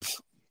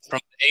from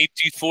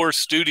AT4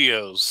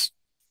 Studios.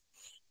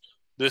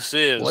 This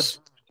is What?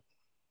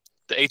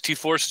 the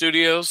AT4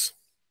 Studios.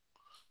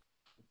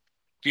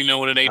 Do you know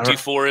what an I don't.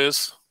 AT4 is?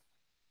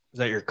 Is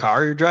that your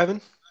car you're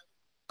driving?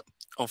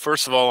 Well,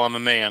 first of all, I'm a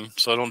man,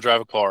 so I don't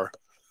drive a car.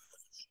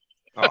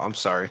 Oh, I'm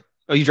sorry.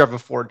 Oh, you drive a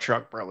Ford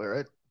truck, probably,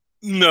 right?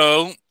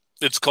 No,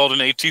 it's called an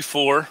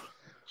AT4.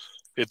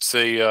 It's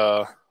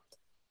a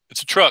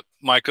truck,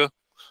 Micah.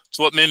 It's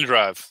what men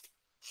drive.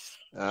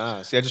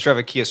 See, I just drive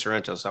a Kia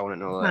Sorento, so I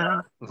wouldn't know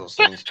that those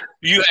things.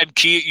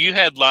 You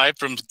had live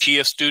from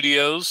Kia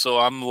Studios, so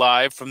I'm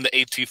live from the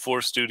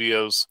AT4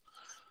 Studios.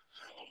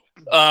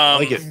 I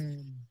like it.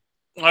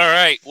 All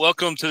right,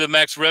 welcome to the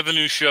Max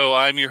Revenue Show.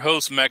 I'm your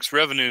host, Max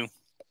Revenue,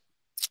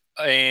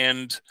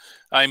 and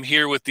I'm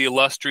here with the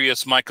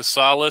illustrious Micah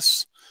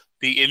Salas,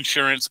 the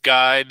insurance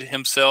guide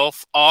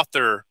himself,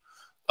 author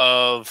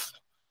of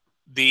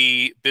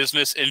the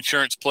Business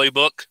Insurance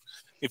Playbook.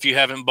 If you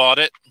haven't bought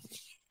it,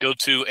 go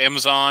to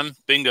Amazon.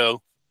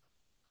 Bingo.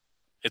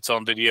 It's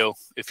on video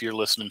if you're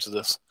listening to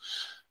this.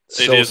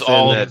 So it is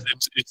thin that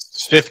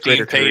it's fifth 15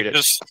 grader can read it.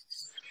 pages.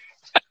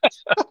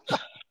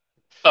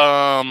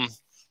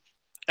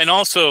 And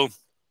also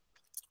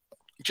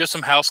just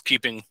some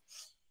housekeeping.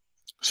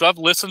 So I've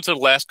listened to the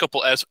last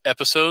couple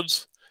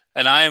episodes,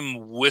 and I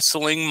am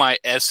whistling my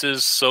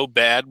S's so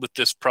bad with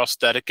this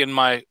prosthetic in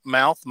my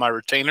mouth, my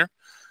retainer.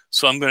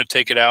 So I'm going to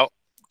take it out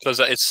because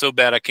it's so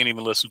bad I can't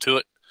even listen to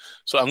it.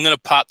 So I'm going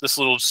to pop this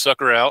little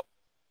sucker out,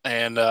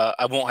 and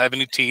I won't have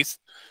any teeth,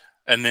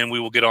 and then we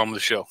will get on with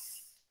the show.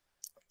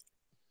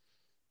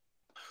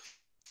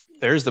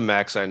 There's the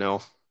Max I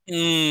know.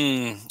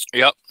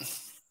 Yep.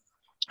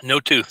 No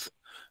tooth.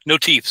 No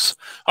teeths.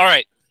 All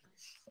right.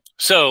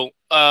 So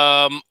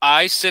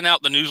I sent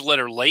out the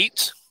newsletter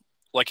late,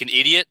 like an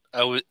idiot.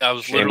 I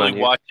was literally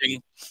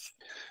watching.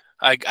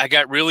 I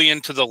got really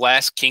into The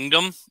Last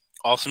Kingdom,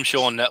 awesome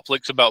show on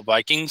Netflix about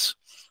Vikings,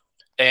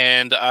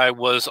 and it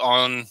was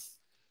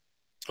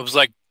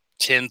like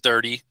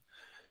 10:30,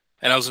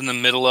 and I was in the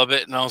middle of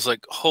it, and I was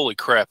like, holy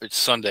crap, it's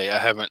Sunday. I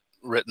haven't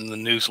written the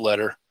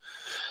newsletter.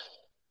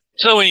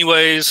 So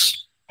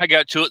anyways, I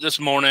got to it this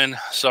morning.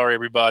 Sorry,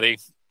 everybody.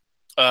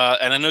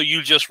 And I know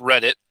you just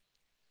read it.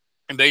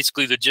 And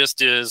basically the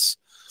gist is,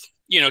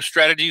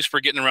 strategies for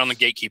getting around the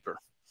gatekeeper.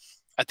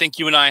 I think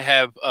you and I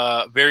have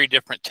a very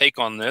different take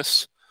on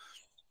this.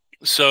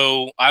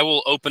 So I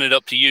will open it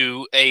up to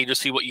you, to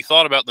see what you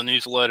thought about the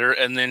newsletter,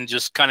 and then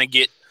just kind of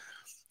get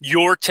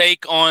your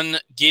take on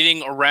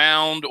getting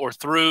around or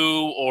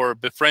through or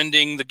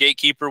befriending the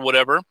gatekeeper,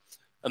 whatever.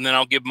 And then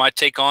I'll give my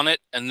take on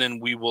it, and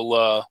then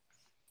we'll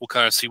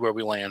kind of see where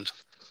we land.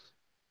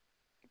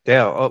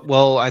 Yeah.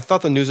 Well, I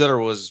thought the newsletter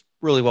was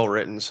really well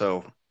written,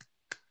 so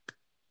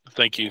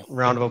thank you.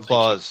 Round of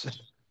applause.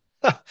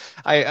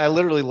 I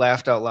literally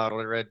laughed out loud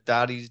when I read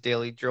Dottie's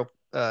daily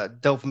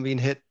dopamine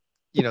hit,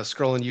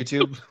 scrolling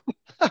YouTube.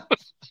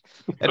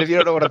 And if you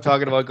don't know what I'm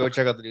talking about, go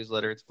check out the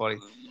newsletter. It's funny.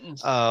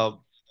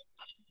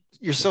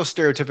 You're so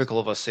stereotypical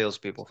of us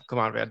salespeople. Come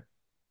on, man.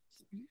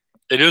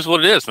 It is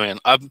what it is, man.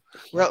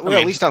 We're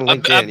at least on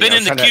LinkedIn. I've been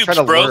in the cubes,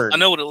 bro. Learn. I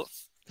know what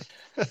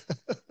it.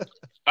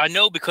 I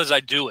know because I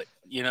do it.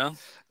 Yeah,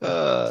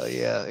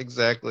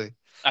 exactly.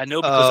 I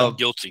know because I'm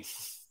guilty.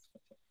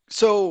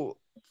 So,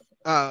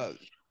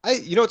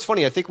 it's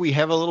funny. I think we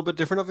have a little bit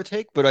different of a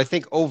take, but I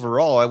think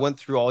overall, I went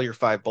through all your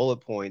 5 bullet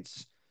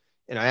points,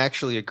 and I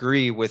actually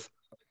agree with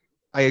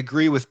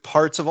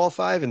parts of all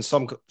 5, and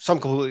some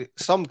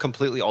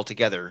completely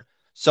altogether.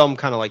 Some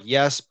kind of like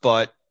yes,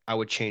 but I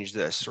would change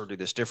this or do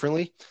this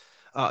differently.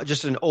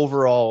 Just an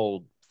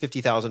overall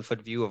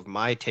 50,000-foot view of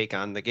my take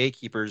on the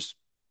gatekeepers.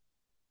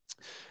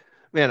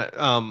 Man,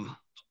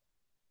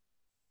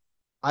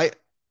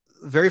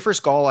 very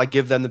first call, I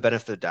give them the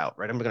benefit of the doubt,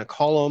 right? I'm going to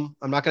call them.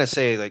 I'm not going to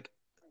say like,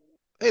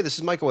 hey, this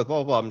is Michael with blah,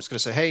 blah, blah. I'm just going to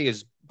say, hey,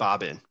 is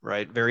Bob in,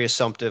 right? Very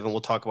assumptive. And we'll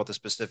talk about the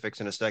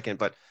specifics in a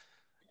second.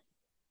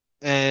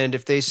 And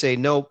if they say,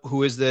 no,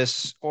 who is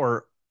this?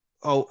 Or,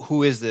 oh,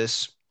 who is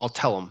this? I'll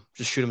tell them,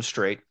 just shoot them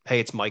straight. Hey,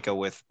 it's Micah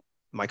with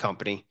my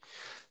company.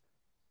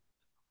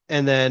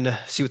 And then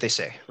see what they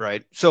say,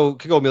 right? So it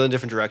could go a million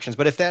different directions.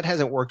 But if that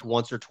hasn't worked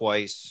once or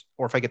twice,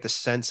 or if I get the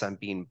sense I'm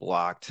being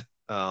blocked,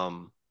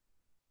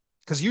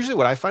 because usually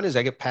what I find is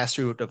I get passed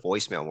through to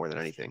voicemail more than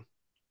anything.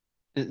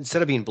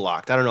 Instead of being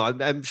blocked. I don't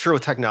know. I'm sure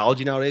with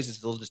technology nowadays,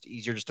 it's a little just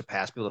easier just to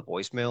pass people to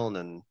voicemail, and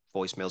then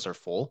voicemails are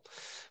full.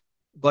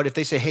 But if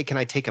they say, hey, can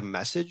I take a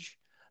message?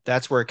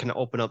 That's where it can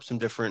open up some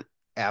different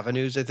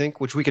avenues, I think,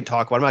 which we can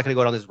talk about. I'm not going to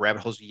go down these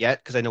rabbit holes yet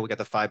because I know we got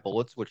the 5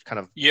 bullets, which kind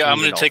of I'm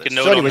going to take a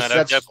note on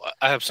that.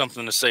 I have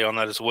something to say on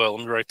that as well.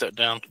 Let me write that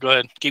down. Go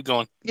ahead, keep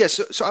going. Yeah,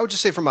 so I would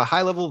just say from a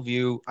high level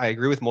view, I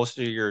agree with most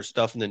of your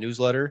stuff in the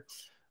newsletter.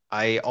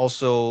 I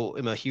also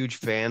am a huge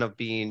fan of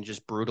being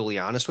just brutally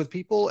honest with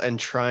people and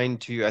trying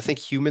to. I think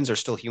humans are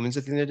still humans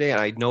at the end of the day, and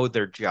I know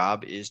their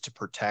job is to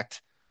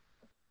protect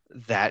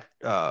that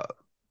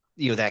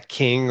that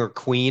king or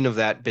queen of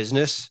that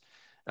business.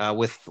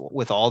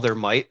 With all their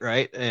might,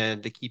 right,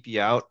 and to keep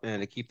you out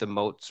and to keep the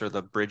moats or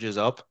the bridges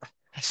up.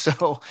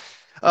 So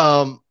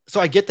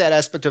I get that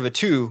aspect of it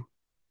too,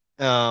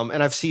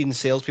 And I've seen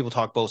salespeople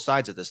talk both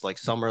sides of this. Like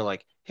some are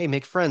like, "Hey,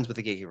 make friends with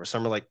the gatekeeper."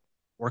 Some are like,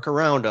 "Work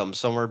around them."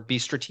 Some are be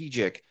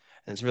strategic,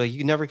 and it's really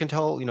you never can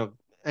tell,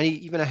 any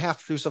even a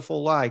half truth a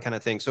full lie kind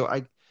of thing. So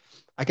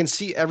I can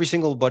see every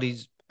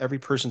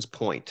person's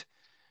point.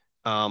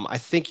 I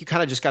think you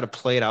kind of just got to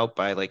play it out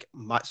by like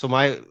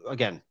my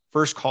again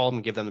first call them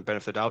and give them the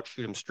benefit of the doubt,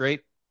 shoot them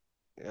straight,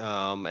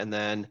 and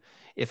then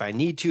if I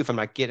need to, if I'm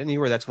not getting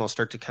anywhere, that's when I'll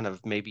start to kind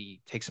of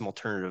maybe take some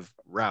alternative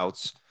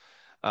routes.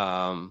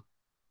 Um,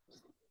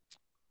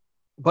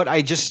 but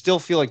I just still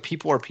feel like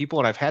people are people,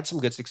 and I've had some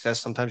good success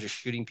sometimes just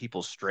shooting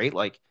people straight.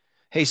 Like,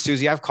 hey,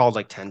 Susie, I've called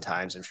like 10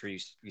 times. I'm sure you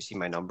see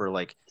my number.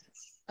 Like,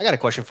 I got a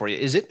question for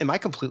you. Am I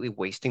completely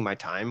wasting my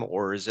time,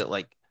 or is it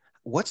like,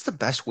 what's the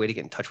best way to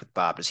get in touch with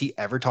Bob? Does he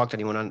ever talk to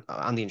anyone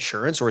on the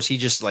insurance, or is he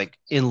just like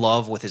in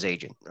love with his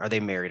agent? Are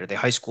they married? Are they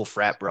high school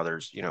frat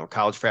brothers,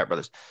 college frat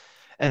brothers?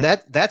 And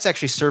that's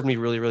actually served me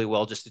really, really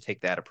well just to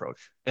take that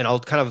approach. And I'll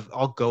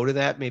go to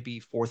that maybe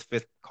fourth,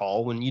 fifth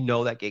call when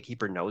that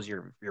gatekeeper knows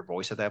your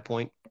voice at that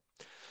point.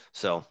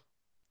 So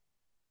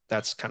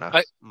that's kind of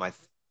I my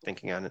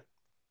thinking on it.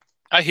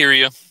 I hear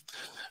you.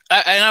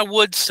 And I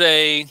would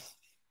say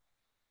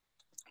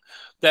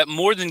that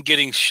more than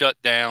getting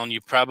shut down,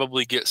 you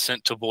probably get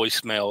sent to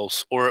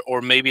voicemails,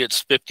 or maybe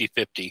it's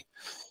 50-50.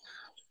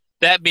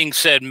 That being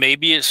said,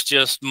 maybe it's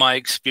just my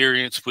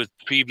experience with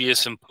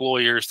previous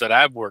employers that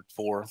I've worked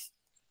for.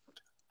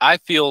 I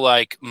feel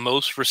like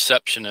most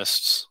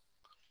receptionists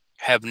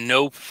have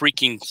no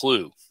freaking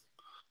clue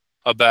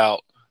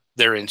about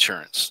their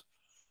insurance.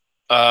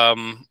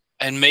 And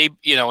maybe,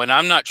 and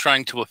I'm not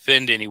trying to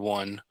offend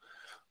anyone,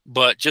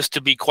 but just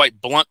to be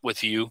quite blunt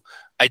with you,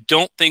 I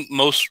don't think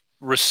most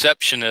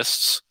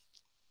receptionists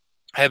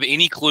have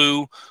any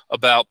clue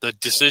about the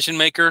decision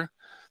maker.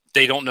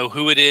 They don't know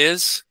who it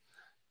is.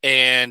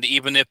 And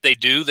even if they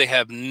do, they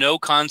have no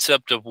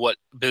concept of what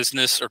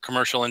business or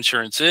commercial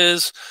insurance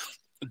is.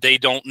 They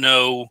don't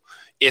know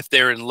if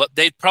they're in,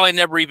 they'd probably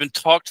never even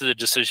talk to the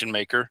decision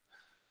maker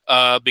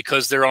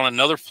because they're on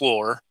another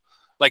floor.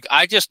 Like,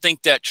 I just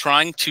think that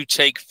trying to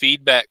take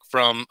feedback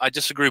I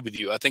disagree with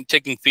you. I think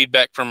taking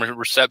feedback from a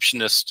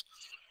receptionist,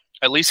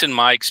 at least in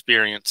my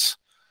experience,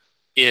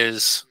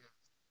 is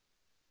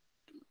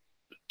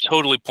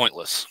totally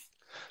pointless.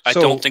 I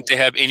don't So think they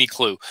have any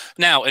clue.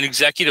 Now, an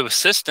executive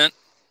assistant,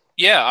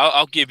 yeah,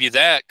 I'll give you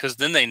that because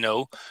then they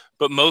know.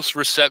 But most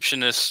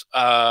receptionists,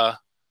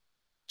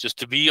 just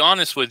to be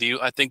honest with you,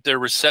 I think they're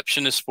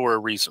receptionists for a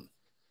reason.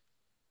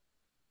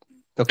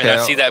 And okay,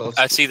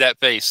 I see that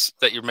face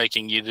that you're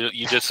making. You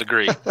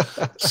disagree.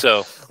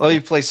 So let me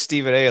play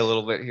Stephen A. a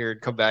little bit here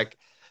and come back.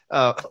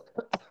 Uh,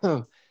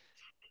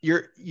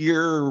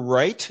 you're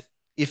right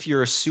if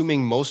you're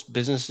assuming most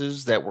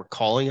businesses that we're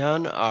calling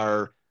on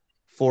are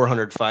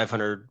 400,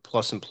 500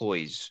 plus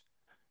employees.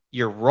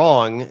 You're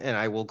wrong, and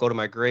I will go to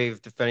my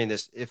grave defending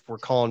this if we're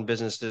calling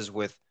businesses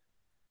with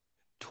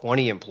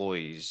 20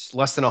 employees,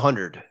 less than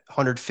 100,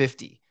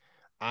 150.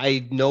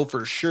 I know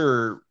for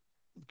sure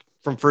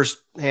from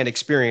first-hand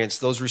experience,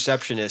 those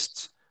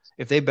receptionists,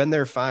 if they've been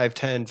there 5,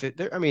 10,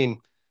 50, I mean,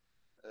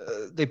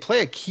 they play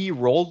a key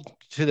role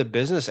to the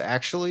business.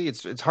 Actually,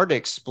 it's hard to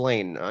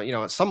explain.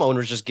 Some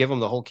owners just give them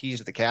the whole keys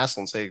to the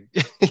castle and say,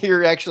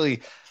 "You're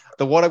actually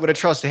the one I'm going to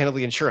trust to handle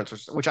the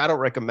insurance," which I don't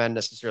recommend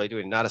necessarily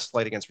doing. Not a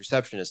slight against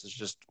receptionists. It's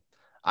just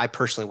I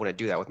personally wouldn't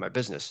do that with my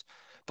business.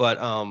 But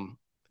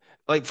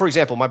like for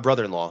example, my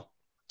brother-in-law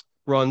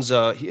runs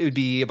it would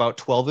be about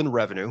 12 in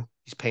revenue.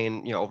 He's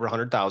paying over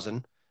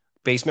 100,000.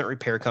 Basement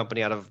repair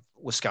company out of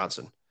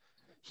Wisconsin.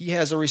 He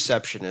has a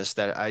receptionist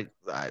that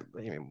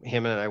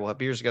him and I will have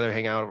beers together,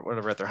 hang out,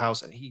 whatever at their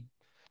house, and he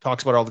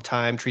talks about her all the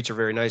time, treats her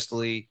very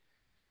nicely.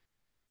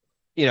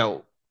 You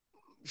know,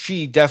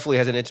 she definitely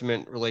has an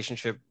intimate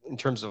relationship in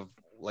terms of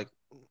like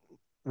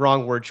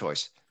wrong word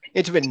choice,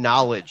 intimate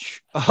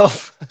knowledge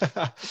of.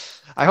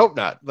 I hope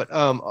not, but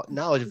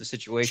knowledge of the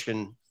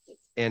situation,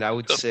 and I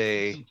would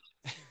say,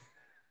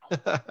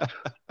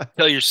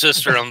 tell your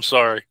sister I'm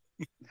sorry.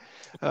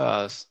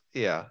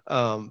 yeah.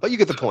 But you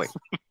get the point.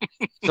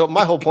 So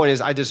my whole point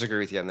is I disagree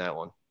with you on that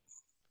one.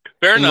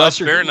 Fair enough. Unless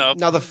you're Fair enough.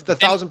 now the And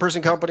 1,000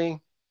 person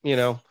company,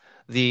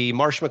 the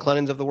Marsh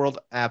McLennans of the world,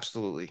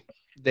 absolutely.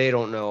 They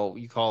don't know.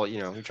 You call it,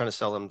 you're trying to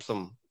sell them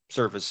some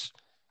service.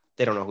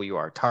 They don't know who you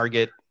are.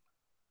 Target,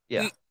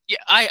 yeah. yeah,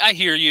 I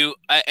hear you.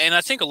 And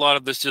I think a lot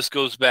of this just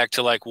goes back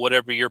to like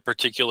whatever your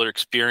particular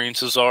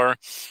experiences are.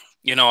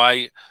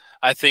 I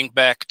think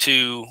back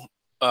to,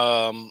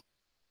 um,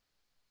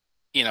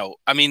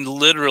 I mean,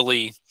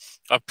 literally,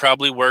 I've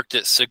probably worked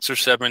at 6 or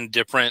 7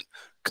 different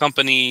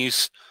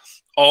companies,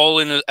 all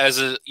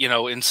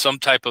in some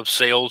type of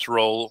sales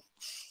role.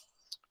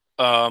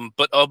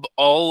 But of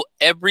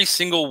every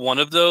single one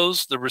of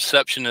those, the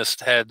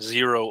receptionist had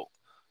zero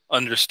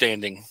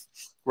understanding,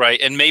 right?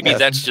 And maybe Yeah.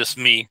 that's just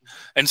me.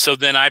 And so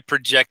then I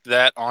project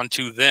that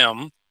onto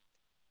them,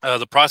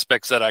 the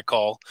prospects that I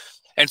call.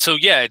 And so,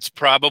 yeah, it's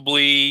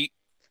probably,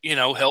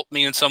 helped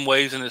me in some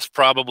ways, and it's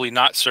probably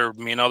not served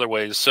me in other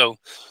ways. So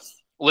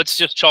let's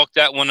just chalk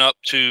that one up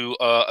to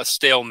a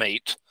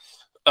stalemate.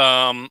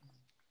 Um,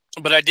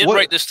 But I did What?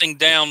 write this thing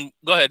down.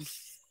 Go ahead.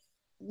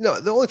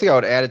 No, the only thing I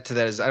would add to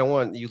that is I don't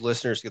want you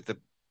listeners to get the.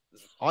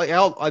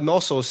 I'm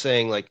also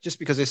saying like just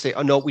because they say,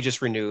 "Oh no, we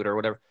just renewed" or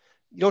whatever,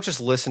 you don't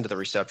just listen to the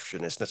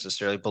receptionist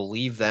necessarily.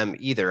 Believe them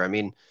either. I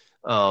mean,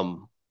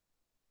 um,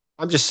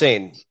 I'm just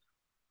saying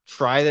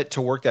try that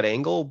to work that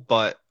angle,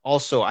 but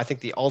also I think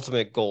the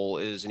ultimate goal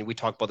is, and we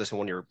talked about this in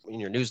one of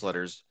your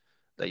newsletters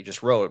that you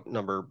just wrote,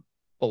 number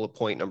bullet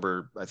point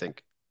number I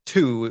think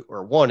 2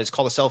 or 1 is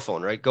call the cell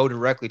phone, right? Go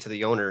directly to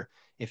the owner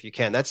if you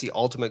can. That's the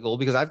ultimate goal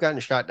because I've gotten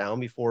shot down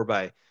before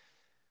by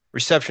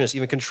receptionists,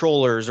 even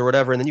controllers or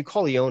whatever, and then you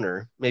call the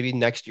owner. Maybe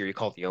next year you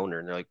call the owner,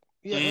 and they're like,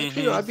 "Yeah,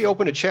 actually, no, Mm-hmm. I'd be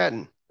open to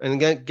chatting." And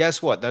then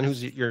guess what? Then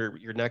who's your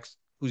next?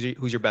 Who's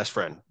your best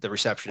friend? The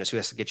receptionist who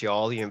has to get you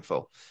all the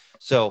info.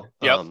 So,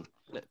 Yep.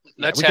 yeah,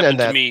 That's we can end happened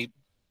to that me.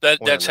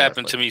 point on That's that.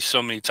 happened But to me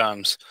so many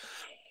times.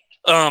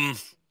 Um,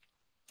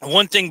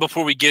 One thing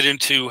before we get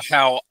into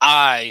how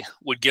I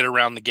would get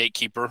around the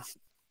gatekeeper,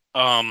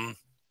 um,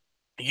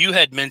 you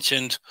had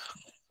mentioned,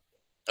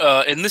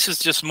 and this is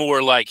just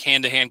more like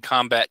hand-to-hand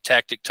combat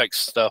tactic type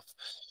stuff.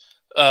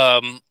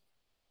 Um,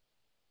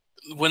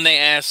 when they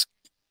ask,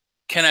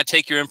 "Can I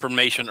take your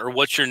information?" or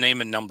 "What's your name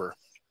and number?"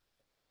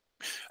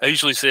 I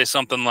usually say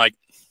something like,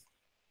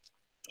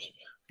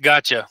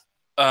 "Gotcha.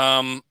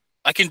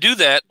 I can do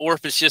that." Or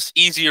if it's just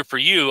easier for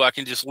you, I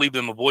can just leave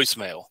them a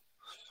voicemail.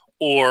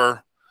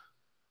 Or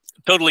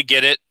totally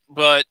get it,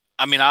 but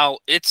I mean,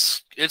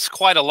 it's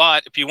quite a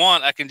lot. If you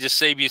want, I can just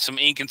save you some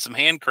ink and some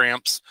hand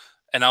cramps,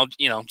 and I'll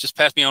just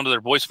pass me on to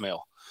their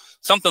voicemail,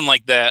 something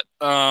like that.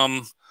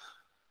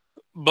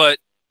 But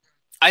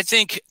I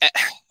think,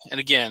 and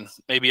again,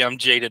 maybe I'm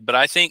jaded, but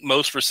I think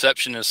most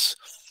receptionists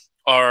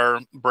are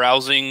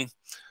browsing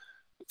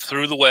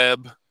through the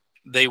web.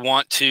 They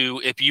want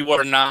to, if you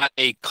are not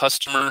a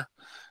customer,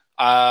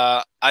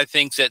 I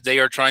think that they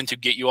are trying to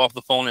get you off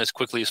the phone as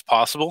quickly as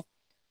possible.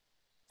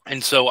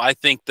 And so I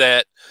think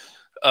that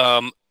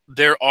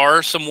there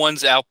are some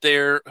ones out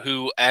there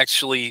who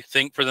actually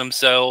think for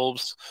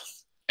themselves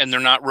and they're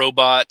not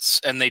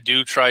robots and they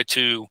do try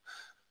to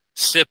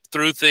sift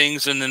through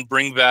things and then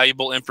bring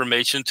valuable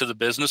information to the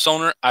business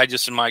owner. I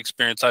just, in my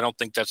experience, I don't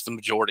think that's the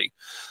majority.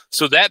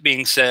 So that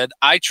being said,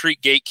 I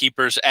treat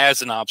gatekeepers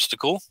as an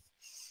obstacle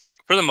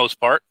for the most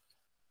part.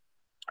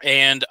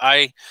 And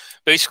I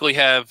basically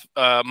have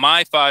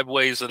my 5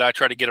 ways that I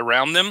try to get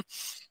around them.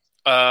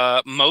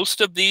 Most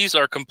of these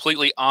are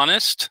completely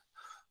honest.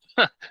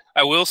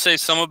 I will say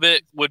some of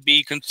it would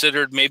be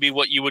considered maybe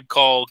what you would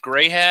call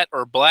gray hat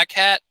or black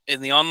hat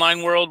in the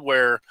online world,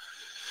 where,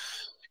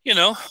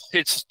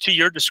 it's to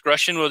your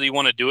discretion whether you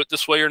want to do it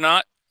this way or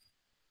not.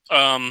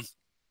 Um,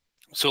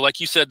 so, like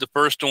you said, the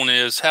first one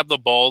is have the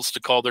balls to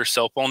call their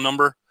cell phone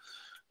number.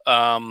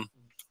 Um,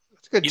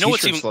 it's a good you know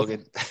what's T-shirt even,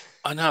 slogan.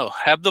 I know,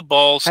 have the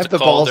balls to Have the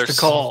call balls their, to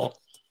call.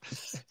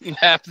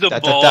 have the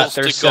Dot dot dot. balls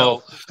Their to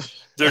call cell.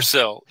 their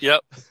cell.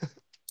 Yep.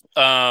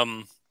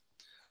 Um,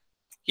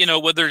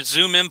 whether it's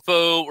Zoom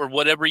info or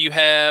whatever you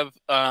have,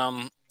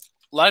 a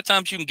lot of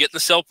times you can get the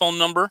cell phone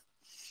number.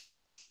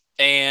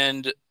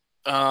 And,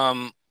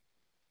 um,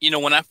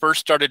 when I first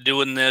started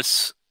doing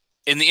this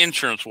in the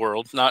insurance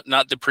world, not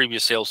the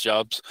previous sales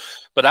jobs,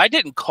 but I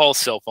didn't call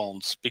cell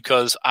phones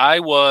because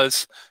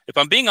if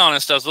I'm being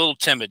honest, I was a little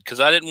timid because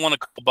I didn't want to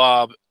call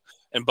Bob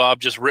and Bob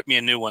just ripped me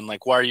a new one.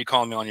 Like, why are you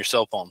calling me on your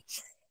cell phone?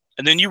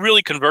 And then you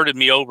really converted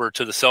me over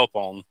to the cell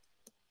phone.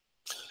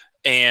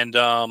 And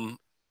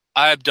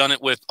I've done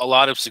it with a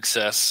lot of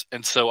success.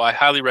 And so I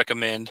highly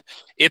recommend,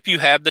 if you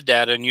have the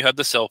data and you have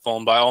the cell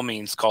phone, by all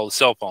means, call the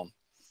cell phone.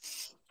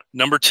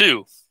 Number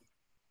 2,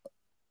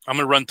 I'm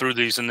going to run through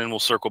these and then we'll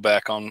circle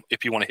back on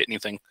if you want to hit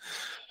anything,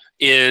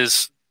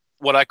 is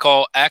what I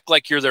call act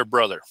like you're their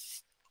brother.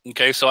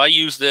 Okay, so I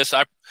use this.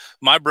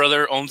 My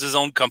brother owns his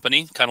own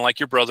company, kind of like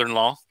your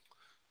brother-in-law,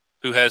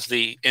 who has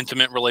the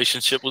intimate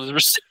relationship with the.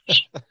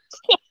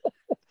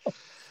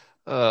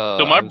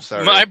 So my I'm my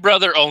sorry.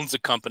 brother owns a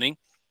company,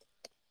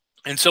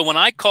 and so when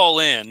I call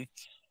in,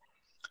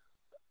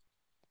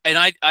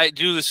 and I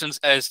do this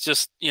as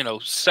just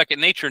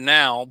second nature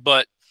now,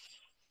 but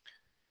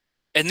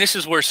and this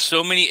is where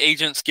so many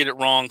agents get it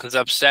wrong because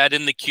I've sat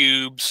in the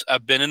cubes,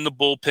 I've been in the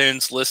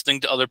bullpens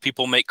listening to other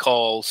people make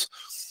calls,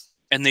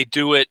 and they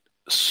do it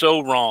so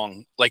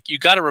wrong. Like, you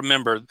got to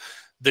remember,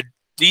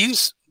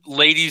 these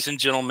ladies and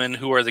gentlemen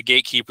who are the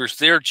gatekeepers,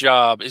 their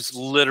job is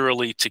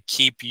literally to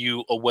keep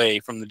you away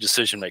from the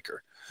decision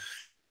maker.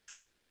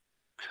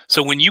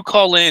 So when you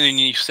call in and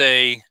you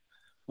say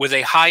with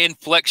a high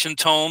inflection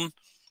tone,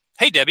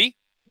 "Hey Debbie,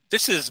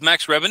 this is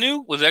Max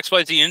Revenue with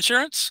XYZ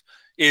Insurance.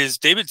 Is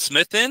David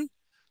Smith in?"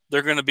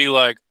 They're going to be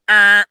like,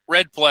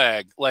 red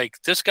flag. Like,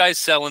 this guy's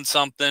selling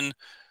something.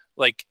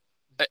 Like,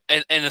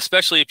 and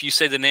especially if you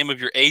say the name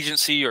of your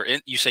agency or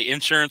you say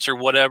insurance or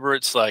whatever,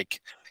 it's like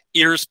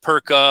ears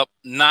perk up,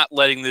 not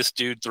letting this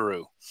dude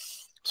through.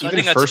 So I Even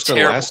think that's a first and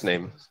terrible. last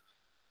name.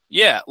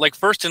 Yeah, like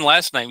first and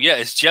last name. Yeah,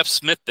 is Jeff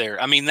Smith there?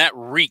 I mean, that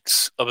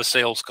reeks of a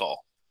sales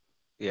call.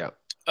 Yeah.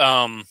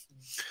 Um,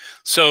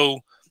 so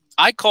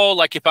I call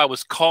like if I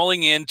was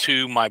calling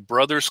into my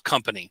brother's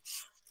company.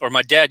 or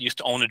my dad used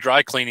to own a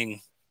dry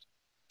cleaning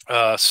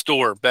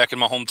store back in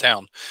my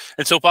hometown.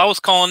 And so if I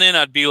was calling in,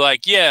 I'd be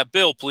like, yeah,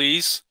 Bill,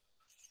 please.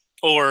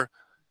 Or,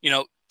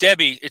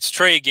 Debbie, it's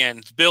Trey again.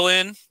 Is Bill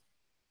in?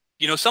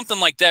 Something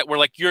like that, where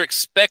like you're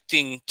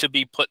expecting to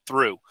be put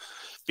through,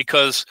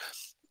 because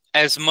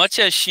as much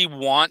as she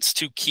wants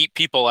to keep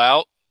people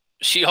out,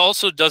 she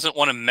also doesn't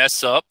want to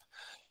mess up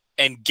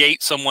and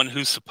gate someone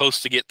who's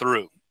supposed to get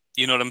through.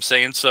 You know what I'm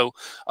saying? So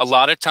a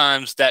lot of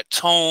times that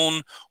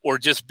tone, or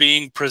just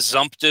being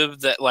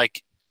presumptive that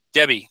like,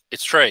 Debbie,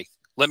 it's Trey,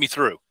 let me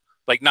through.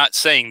 Like, not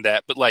saying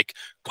that, but like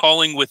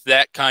calling with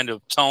that kind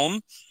of tone,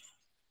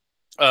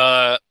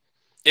 uh,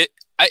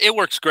 it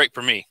works great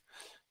for me.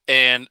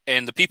 And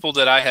the people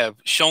that I have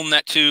shown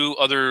that to,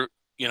 other,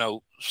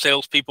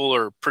 salespeople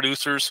or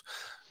producers,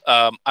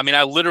 I mean,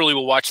 I literally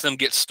will watch them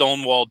get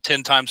stonewalled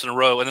 10 times in a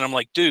row. And then I'm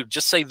like, dude,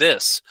 just say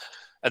this.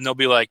 And they'll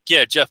be like,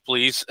 yeah, Jeff,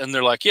 please. And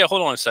they're like, yeah,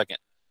 hold on a second.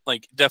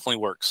 Like,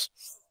 definitely works.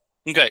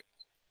 Okay.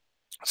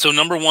 So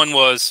number one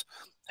was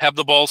have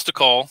the balls to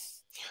call.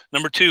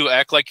 Number two,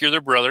 act like you're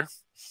their brother.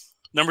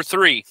 Number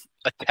three,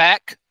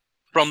 attack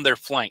from their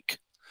flank.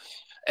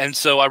 And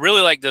so I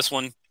really like this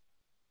one.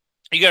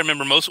 You got to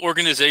remember, most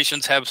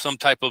organizations have some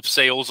type of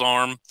sales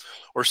arm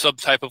or some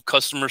type of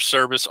customer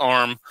service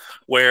arm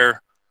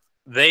where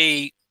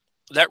that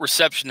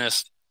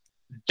receptionist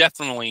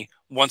definitely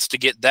wants to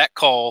get that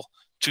call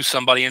to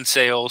somebody in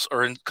sales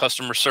or in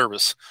customer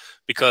service,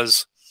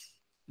 because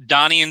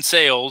Donnie in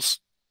sales,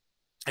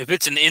 if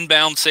it's an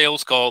inbound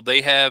sales call,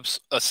 they have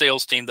a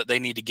sales team that they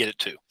need to get it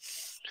to.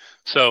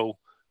 So,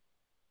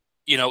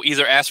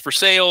 either ask for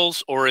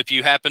sales, or if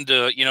you happen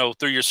to,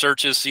 through your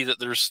searches, see that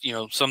there's,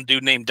 some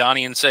dude named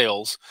Donnie in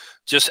sales,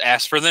 just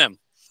ask for them.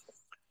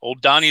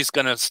 Old Donnie's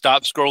going to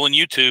stop scrolling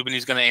YouTube and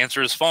he's going to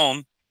answer his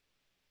phone,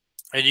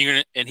 and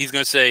he's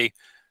going to say,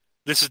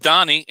 "This is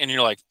Donnie." And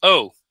you're like,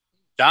 "Oh,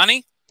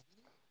 Donnie?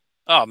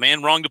 Oh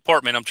man, wrong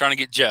department. I'm trying to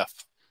get Jeff."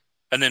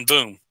 And then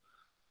boom,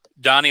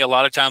 Donnie a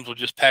lot of times will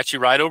just patch you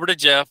right over to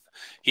Jeff.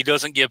 He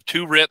doesn't give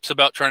two rips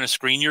about trying to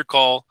screen your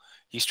call.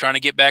 He's trying to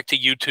get back to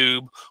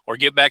YouTube or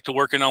get back to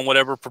working on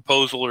whatever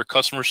proposal or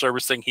customer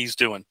service thing he's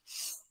doing.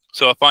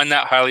 So I find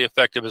that highly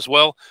effective as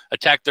well.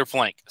 Attack their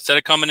flank. Instead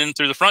of coming in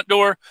through the front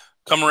door,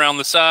 come around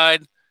the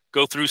side,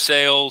 go through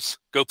sales,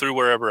 go through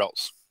wherever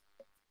else.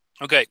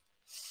 Okay.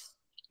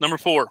 Number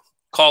 4,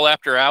 call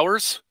after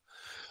hours.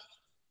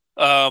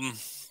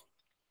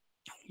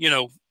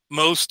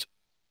 Most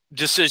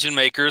decision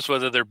makers,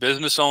 whether they're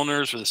business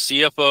owners or the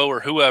CFO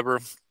or whoever,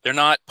 they're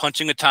not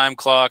punching a time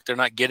clock. They're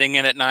not getting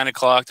in at 9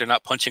 o'clock. They're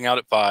not punching out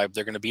at 5.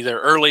 They're going to be there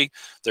early.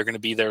 They're going to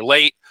be there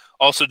late.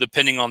 Also,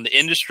 depending on the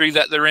industry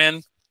that they're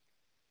in.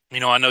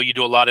 I know you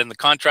do a lot in the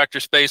contractor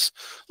space.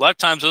 A lot of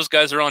times those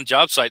guys are on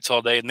job sites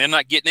all day and they're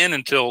not getting in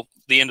until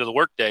the end of the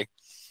workday.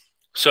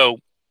 So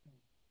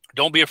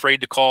don't be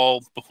afraid to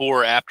call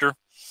before or after.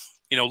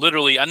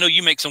 Literally, I know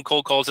you make some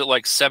cold calls at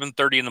like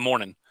 7:30 in the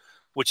morning,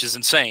 which is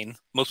insane.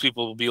 Most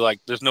people will be like,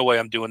 there's no way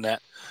I'm doing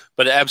that.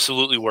 But it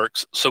absolutely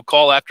works. So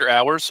call after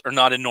hours or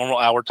not in normal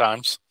hour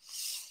times.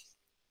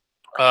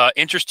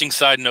 Interesting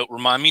side note,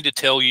 remind me to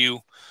tell you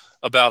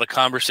about a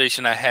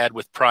conversation I had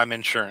with Prime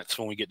Insurance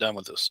when we get done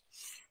with this.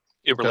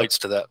 It relates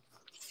to that.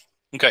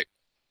 Okay.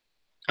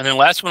 And then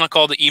last one I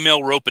call the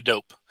email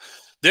rope-a-dope.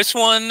 This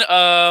one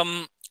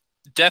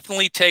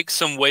definitely takes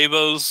some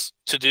huevos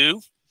to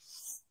do.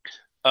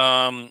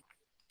 And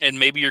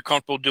maybe you're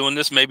comfortable doing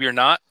this, maybe you're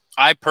not.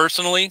 I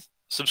personally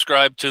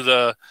subscribe to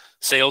the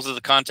sales of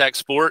the contact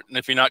sport. And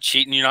if you're not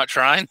cheating, you're not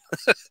trying.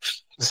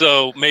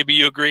 So maybe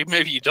you agree,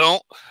 maybe you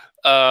don't.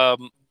 Well,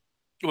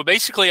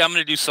 basically, I'm going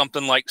to do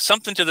something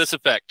to this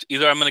effect.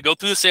 Either I'm going to go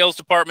through the sales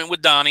department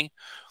with Donnie,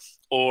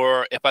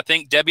 or if I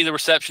think Debbie, the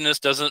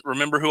receptionist, doesn't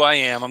remember who I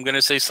am, I'm going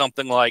to say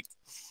something like,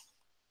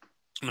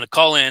 I'm going to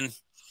call in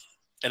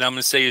and I'm going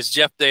to say, is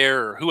Jeff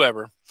there, or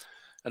whoever?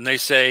 And they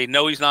say,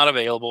 no, he's not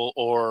available,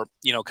 or,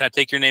 can I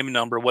take your name and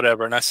number,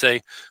 whatever. And I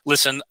say,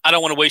 listen, I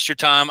don't want to waste your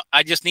time.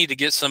 I just need to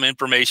get some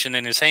information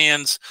in his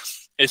hands.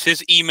 Is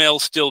his email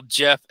still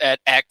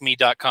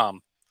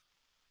jeff@acme.com?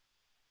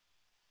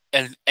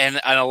 And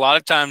a lot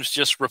of times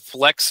just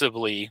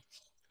reflexively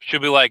she'll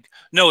be like,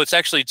 no, it's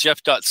actually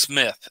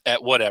jeff.smith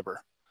at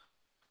whatever.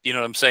 You know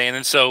what I'm saying?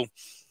 And so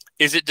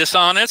is it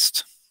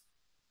dishonest?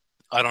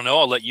 I don't know.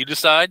 I'll let you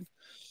decide.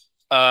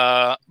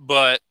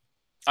 But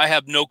I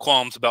have no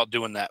qualms about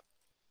doing that.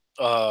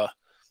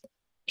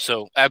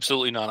 So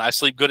absolutely none. I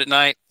sleep good at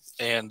night,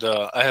 and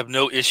I have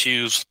no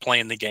issues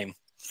playing the game.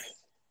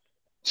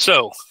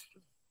 So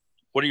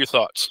what are your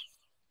thoughts?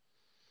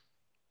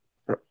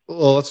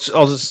 Well,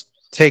 I'll just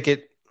take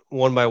it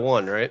one by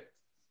one, right?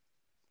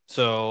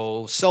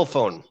 So cell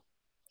phone.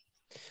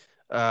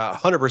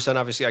 100%,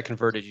 obviously, I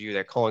converted you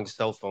that calling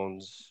cell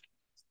phones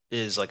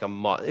is like a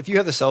must. If you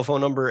have the cell phone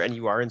number and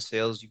you are in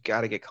sales, you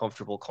got to get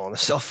comfortable calling the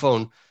cell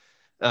phone.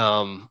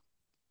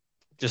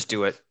 Just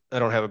do it. I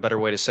don't have a better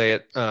way to say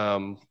it.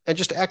 And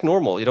just act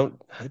normal. You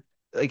don't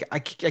like, I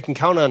can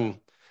count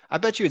on, I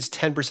bet you it's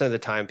 10% of the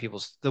time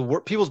people's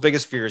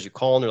biggest fear is you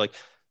call and they're like,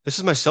 this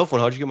is my cell phone.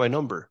 How'd you get my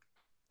number?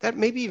 that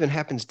maybe even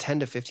happens 10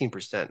 to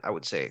 15%, I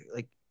would say.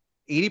 Like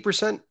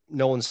 80%,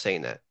 no one's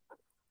saying that.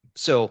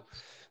 So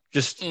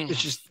it's Mm.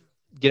 just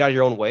get out of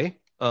your own way.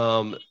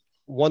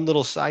 One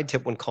little side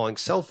tip when calling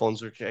cell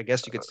phones, which I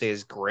guess you could say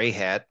is gray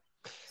hat,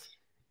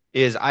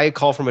 is I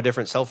call from a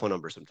different cell phone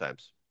number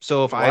sometimes.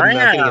 So if I'm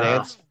not getting an Wow.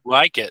 answer,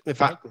 Like it.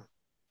 if I,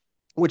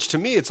 which to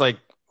me it's like,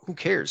 who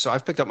cares? So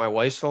I've picked up my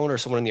wife's phone or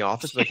someone in the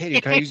office, like, hey,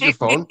 dude, can I use your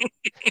phone?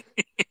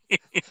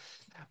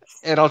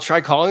 And I'll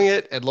try calling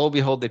it, and lo and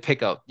behold, they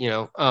pick up.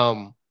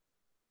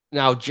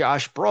 Now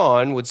Josh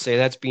Braun would say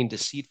that's being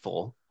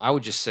deceitful. I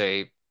would just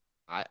say,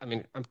 I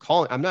mean, I'm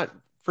calling. I'm not.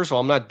 First of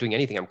all, I'm not doing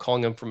anything. I'm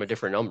calling them from a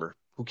different number.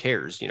 Who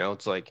cares?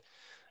 It's like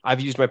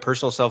I've used my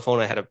personal cell phone.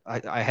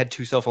 I had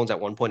two cell phones at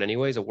one point,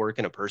 anyways, a work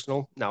and a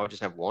personal. Now I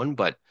just have one.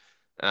 But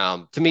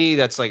to me,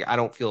 that's like I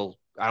don't feel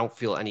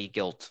any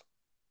guilt.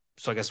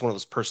 So I guess one of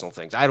those personal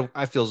things.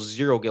 I feel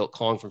zero guilt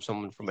calling from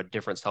someone from a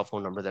different cell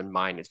phone number than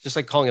mine. It's just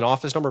like calling an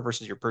office number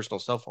versus your personal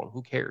cell phone.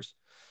 Who cares?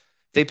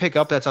 They pick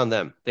up, that's on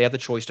them. They have the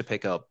choice to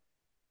pick up.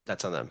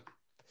 That's on them.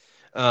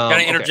 Can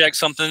I Okay. interject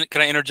something?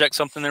 Can I interject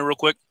something there real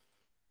quick?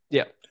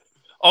 Yeah.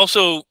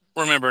 Also,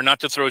 remember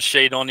not to throw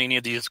shade on any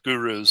of these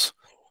gurus,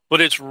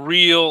 but it's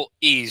real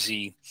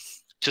easy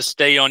to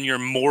stay on your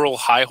moral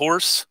high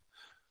horse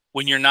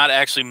when you're not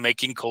actually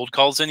making cold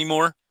calls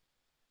anymore.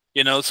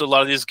 So a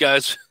lot of these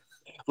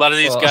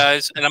Well,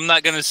 guys, and I'm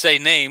not going to say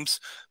names,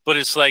 but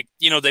it's like,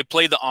 they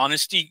play the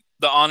honesty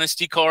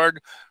card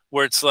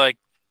where it's like,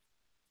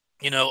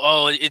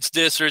 oh, it's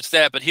this or it's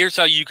that, but here's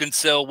how you can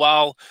sell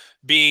while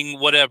being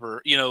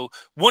whatever,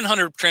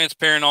 100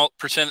 transparent all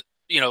percent,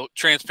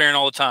 transparent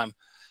all the time.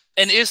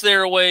 And is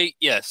there a way?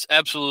 Yes,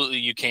 absolutely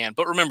you can.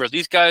 But remember,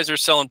 these guys are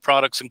selling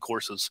products and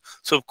courses.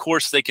 So of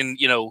course they can,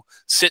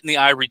 sit in the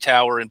ivory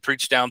tower and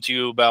preach down to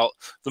you about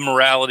the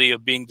morality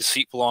of being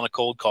deceitful on a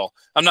cold call.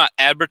 I'm not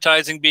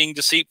advertising being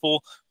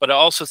deceitful, but I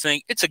also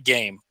think it's a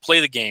game. Play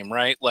the game,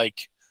 right?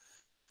 Like,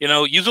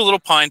 use a little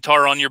pine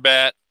tar on your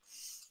bat.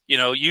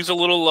 Use a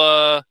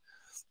little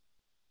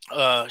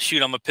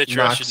shoot, I'm a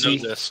pitcher, I should know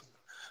Moxie. this.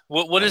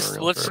 What I don't is know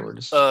what what's the word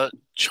is.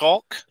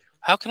 chalk?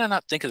 How can I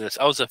not think of this?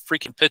 I was a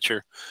freaking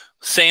pitcher.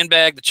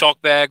 Sandbag, the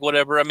chalk bag,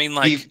 whatever. I mean,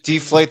 like,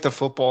 Deflate the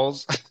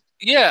footballs.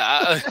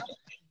 yeah,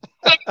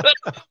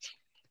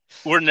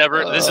 we're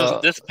never. uh,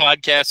 This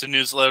podcast and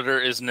newsletter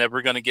is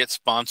never going to get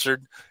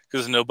sponsored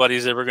because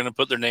nobody's ever going to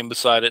put their name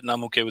beside it, and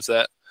I'm okay with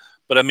that.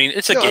 But I mean,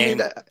 it's a no, I mean,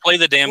 game. Play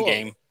the damn well,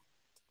 game.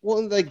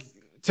 like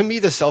to me,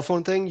 the cell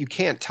phone thing, you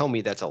can't tell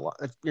me that's a lie.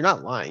 You're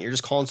not lying. You're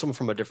just calling someone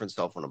from a different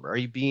cell phone number. Are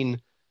you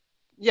being,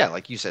 yeah,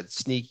 like you said,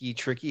 sneaky,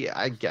 tricky?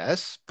 I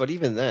guess. But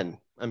even then,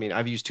 I mean,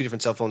 I've used two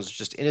different cell phones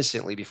just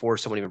innocently before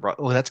someone even brought,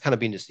 oh, that's kind of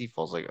being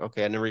deceitful. It's like,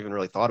 okay, I never even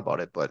really thought about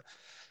it, but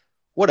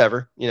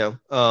whatever.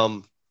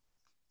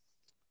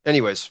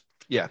 Anyways,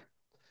 yeah.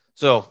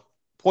 So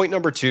point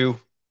number two,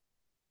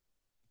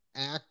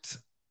 act,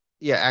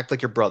 yeah, act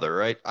like your brother,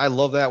 right? I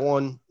love that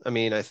one. I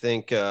mean, I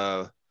think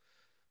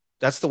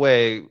that's the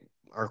way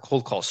our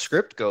cold call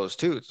script goes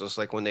too. It's just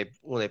like when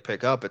they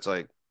pick up, it's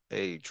like,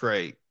 hey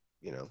Trey,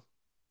 you know,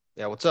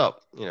 yeah, what's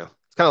up?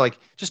 It's kind of like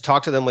just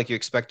talk to them like you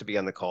expect to be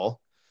on the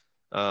call.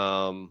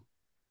 Um,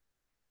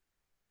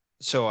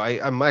 so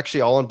I'm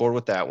actually all on board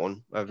with that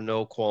one. I have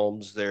no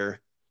qualms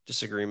there,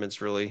 disagreements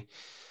really.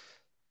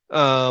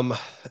 Um,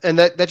 and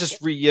that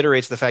just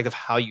reiterates the fact of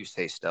how you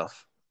say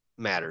stuff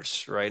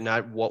matters, right?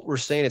 Not what we're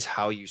saying, it's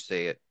how you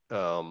say it.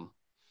 So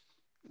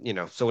when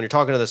you're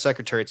talking to the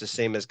secretary, it's the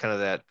same as kind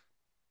of that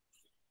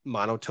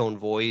monotone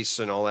voice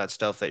and all that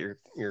stuff that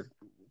you're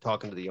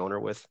talking to the owner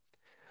with.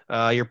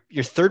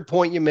 Your third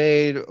point you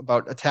made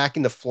about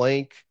attacking the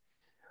flank.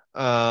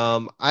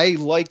 I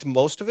liked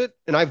most of it,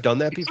 and I've done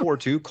that before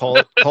too.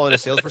 Calling a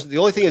salesperson. The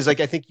only thing is, like,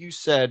 I think you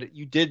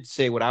did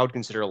say what I would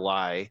consider a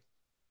lie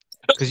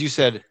because you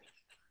said,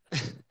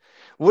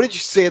 what did you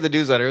say in the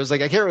newsletter? It was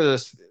like I can't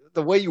remember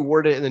the way you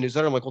worded it in the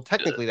newsletter. I'm like, well,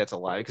 technically that's a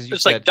lie because you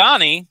It's like said,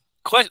 Donnie,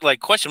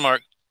 question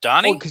mark, oh,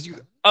 Donnie. because you,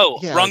 Oh,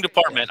 yeah, wrong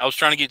department. I was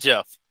trying to get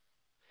Jeff.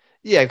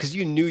 yeah, because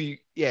you knew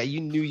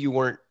you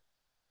weren't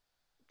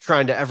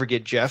trying to ever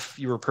get Jeff.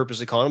 You were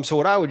purposely calling him. So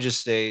what I would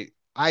just say,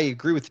 I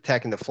agree with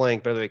attacking the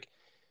flank, but like,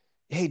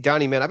 hey,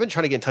 Donnie, man, I've been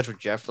trying to get in touch with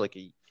Jeff for like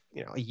a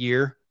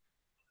year.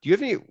 Do you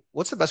have any?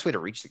 What's the best way to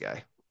reach the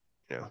guy?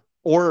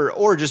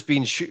 Or just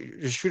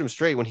just shoot him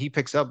straight when he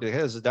picks up. Be like,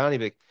 hey, this is Donnie.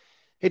 Be like,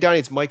 hey, Donnie,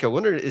 it's Micah.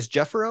 Wonder is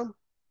Jeff around?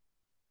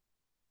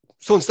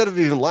 So instead of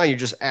even lying, you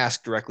just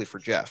ask directly for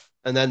Jeff,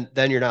 and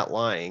then you're not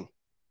lying.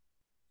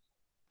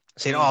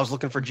 Saying, oh, I Mm. was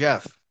looking for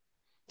Jeff.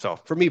 So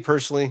for me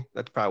personally,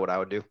 that's probably what I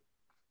would do.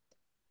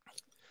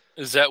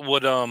 Is that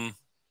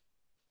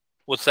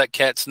what's that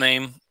cat's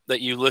name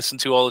that you listen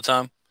to all the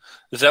time?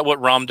 Is that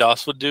what Ram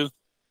Dass would do?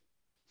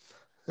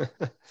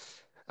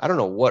 I don't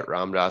know what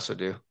Ram Dass would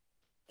do.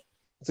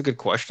 That's a good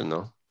question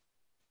though.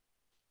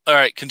 All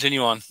right,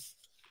 continue on.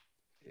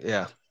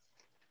 Yeah, I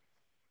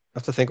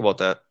have to think about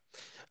that.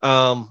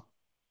 Um,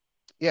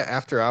 yeah,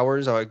 after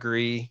hours, I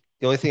agree.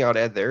 The only thing I would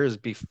add there is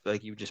be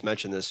like you just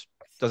mentioned this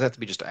doesn't have to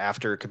be just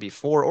after, it could be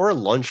for or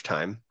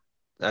lunchtime.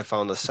 I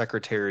found the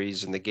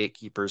secretaries and the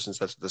gatekeepers and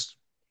such this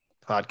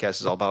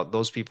podcast is all about.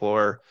 Those people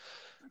are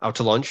out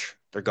to lunch,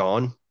 they're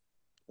gone,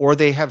 or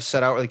they have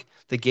set out like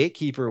the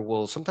gatekeeper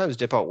will sometimes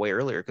dip out way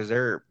earlier because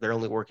they're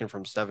only working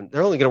from 7.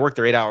 They're only going to work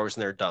their 8 hours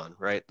and they're done,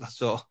 right?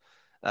 So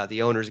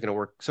the owner is going to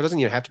work. So it doesn't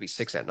even have to be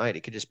 6 at night.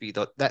 It could just be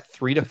that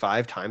 3 to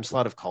 5 time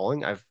slot of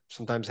calling. I've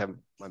sometimes have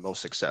my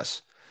most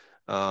success.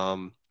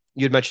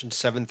 You had mentioned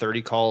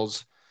 7:30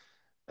 calls.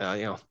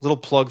 Little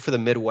plug for the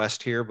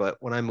Midwest here, but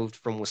when I moved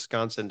from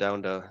Wisconsin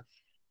down to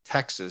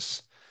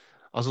Texas,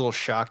 I was a little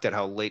shocked at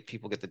how late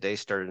people get the day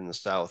started in the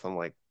South. I'm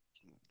like,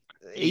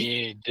 eight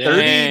Yeah,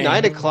 thirty,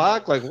 nine dang.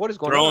 o'clock. Like, what is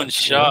going Throwing on?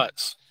 You know?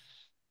 shots.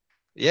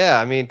 Yeah,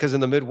 I mean, because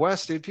in the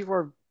Midwest, dude, you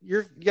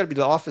got to be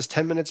to the office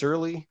 10 minutes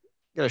early.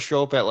 You got to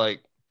show up at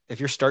like if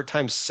your start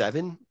time's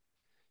 7,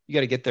 you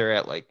got to get there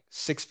at like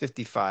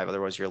 6:55.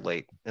 Otherwise, you're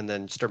late. And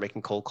then start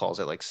making cold calls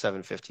at like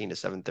 7:15 to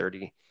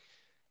 7:30.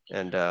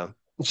 And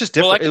it's just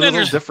Well, I different. It can was a little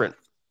understand. different.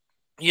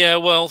 Yeah,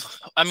 well,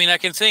 I mean, I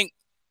can think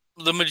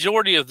the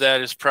majority of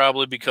that is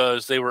probably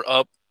because they were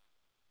up.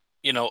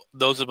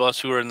 Those of us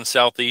who are in the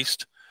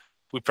Southeast,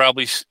 we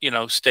probably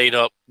stayed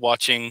up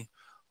watching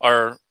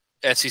our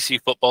SEC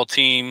football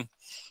team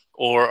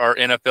or our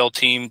NFL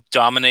team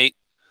dominate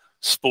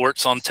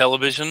sports on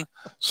television.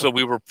 So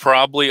we were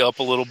probably up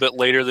a little bit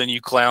later than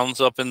you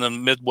clowns up in the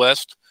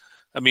Midwest.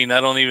 I mean,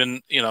 I don't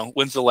even,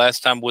 when's the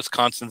last time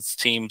Wisconsin's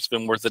team's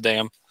been worth a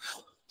damn?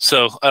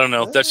 So I don't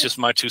know. That's Eh, just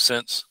my 2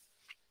 cents.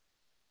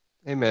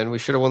 Hey man, we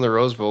should have won the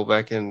Rose Bowl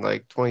back in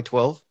like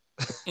 2012.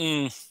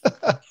 Mm,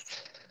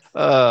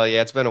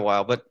 Yeah, it's been a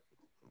while, but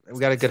we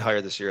got a good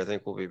hire this year. I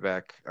think we'll be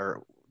back.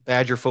 Our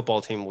Badger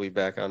football team will be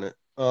back on it.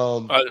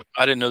 I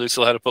didn't know they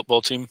still had a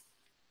football team.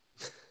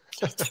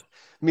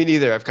 Me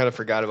neither. I've kind of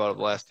forgot about it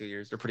the last 2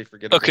 years. They're pretty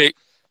forgettable. Okay,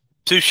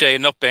 touche.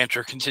 Enough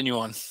banter. Continue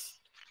on.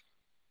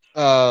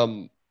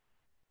 Um,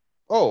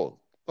 oh,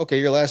 okay.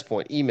 Your last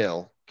point,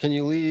 email. Can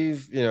you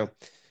leave?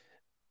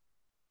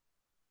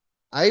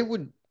 I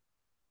would,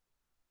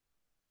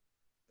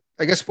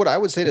 I guess what I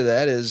would say to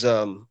that is,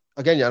 again,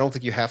 I don't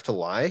think you have to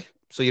lie.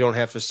 So you don't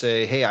have to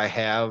say, hey, I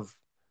have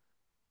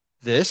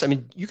this. I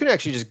mean, you can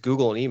actually just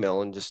Google an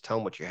email and just tell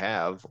them what you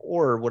have.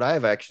 Or what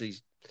I've actually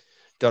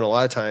done a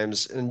lot of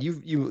times, and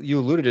you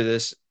alluded to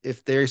this,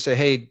 if they say,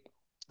 hey,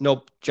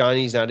 nope,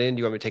 Johnny's not in, do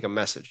you want me to take a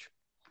message?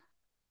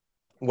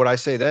 What I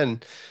say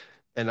then,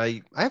 and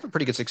I have a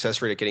pretty good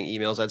success rate at getting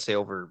emails. I'd say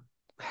over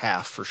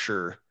half for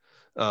sure.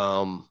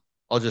 I'll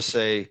just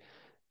say,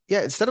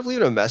 yeah, instead of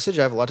leaving a message,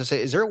 I have a lot to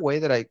say. Is there a way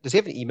that does he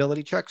have an email that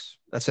he checks?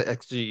 That's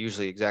actually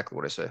usually exactly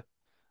what I say.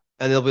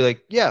 And they'll be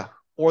like, yeah.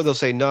 Or they'll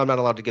say, no, I'm not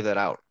allowed to give that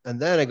out. And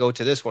then I go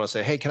to this one. I'll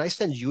say, hey, can I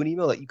send you an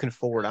email that you can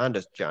forward on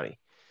to Johnny?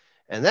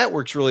 And that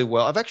works really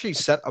well. I've actually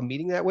set a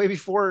meeting that way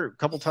before a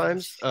couple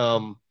times.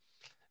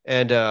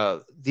 And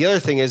the other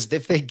thing is,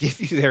 if they give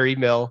you their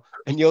email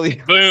and you'll,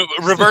 Boom.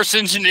 Reverse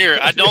engineer.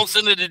 I don't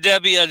send it to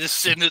Debbie. I just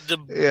send it to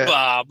yeah,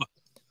 Bob.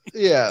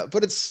 yeah.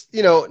 But it's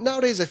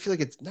nowadays I feel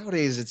like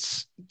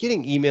it's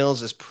getting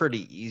emails is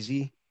pretty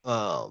easy.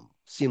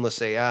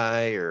 Seamless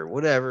AI or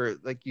whatever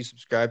like you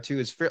subscribe to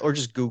is fair, or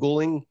just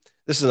Googling.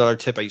 This is another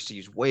tip I used to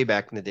use way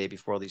back in the day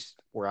before all these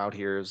were out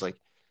here. Is like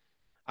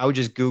I would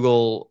just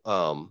Google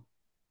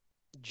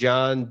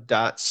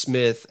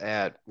John.Smith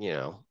at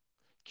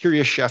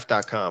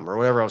CuriousChef.com or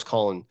whatever I was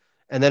calling.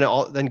 And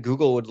then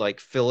Google would like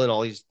fill in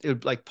all these, it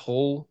would like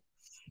pull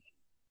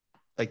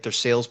like their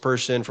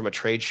salesperson from a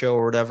trade show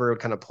or whatever, it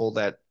would kind of pull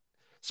that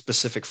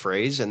specific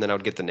phrase, and then I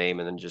would get the name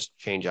and then just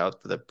change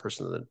out for the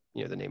person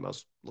that the name I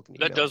was looking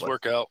to That email. does But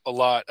work out a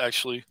lot,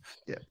 actually.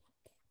 yeah,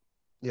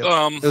 yep.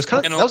 It was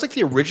kind of And that was like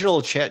the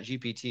original Chat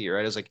GPT,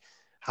 right? It was like,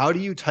 how do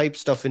you type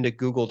stuff into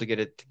Google to get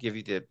it to give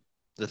you to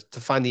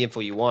find the info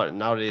you want? And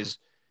nowadays,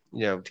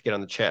 to get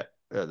on the chat,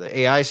 the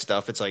AI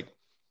stuff, it's like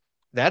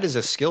that is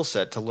a skill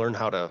set to learn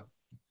how to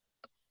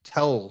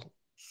tell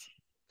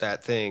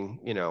that thing,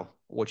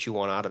 what you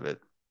want out of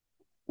it,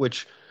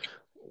 which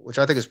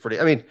I think is pretty.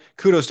 I mean,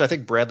 kudos to I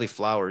think Bradley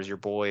Flowers, your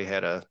boy,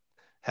 had a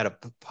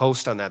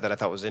post on that I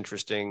thought was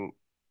interesting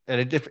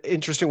and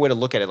interesting way to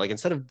look at it. Like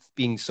instead of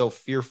being so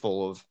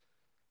fearful of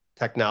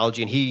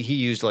technology, and he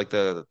used like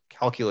the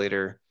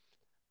calculator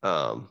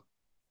um,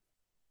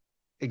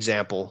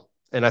 example,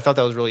 and I thought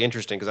that was really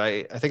interesting because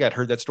I think I'd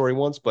heard that story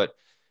once, but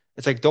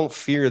it's like don't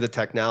fear the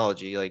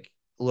technology, like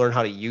learn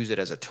how to use it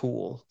as a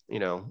tool,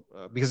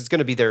 because it's going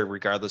to be there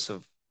regardless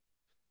of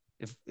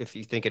if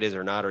you think it is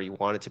or not, or you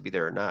want it to be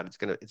there or not.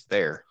 It's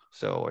there,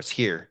 so it's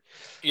here.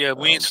 yeah,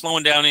 we ain't Um,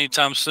 slowing down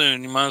anytime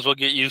soon. You might as well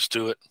get used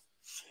to it.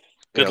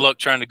 Good yeah. luck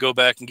trying to go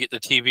back and get the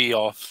TV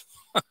off.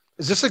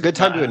 Is this a good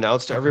time to Nah.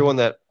 announce to everyone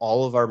that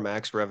all of our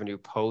Max Revenue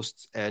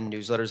posts and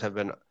newsletters have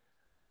been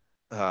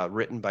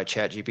written by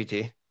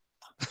ChatGPT?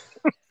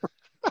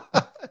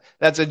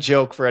 That's a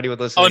joke for anyone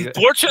listening.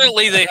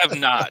 Unfortunately, they have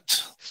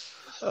not.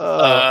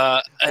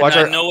 Uh, And Watch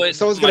I know it.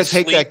 someone's My gonna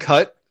take sleep. that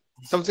cut.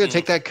 Someone's gonna Mm,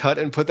 take that cut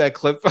and put that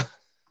clip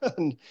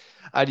on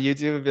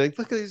YouTube and be like,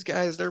 "Look at these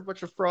guys; they're a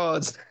bunch of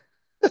frauds."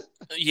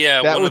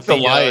 yeah, That one with of the the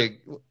lying,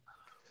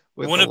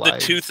 with one the of the lying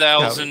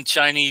 2,000 comment.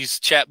 Chinese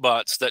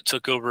chatbots that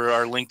took over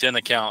our LinkedIn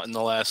account in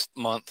the last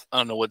month. I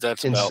don't know what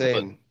that's about,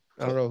 but Insane.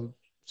 I don't know who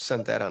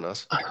sent that on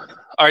us.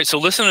 All right, so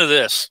listen to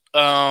this.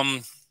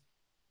 Talking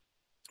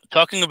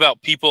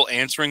about people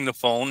answering the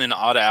phone in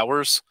odd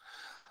hours.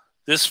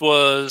 This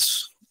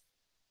was,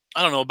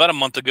 I don't know, about a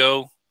month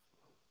ago.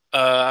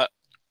 Uh,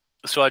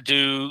 so I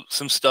do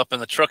some stuff in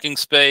the trucking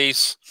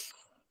space.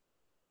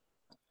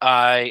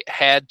 I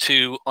had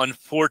to,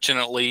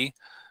 unfortunately,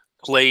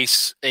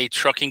 place a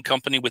trucking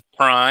company with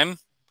Prime,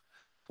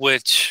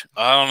 which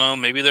I don't know,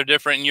 maybe they're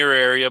different in your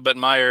area, but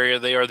in my area,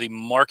 they are the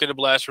market of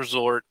last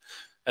resort,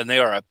 and they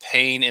are a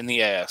pain in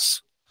the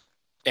ass.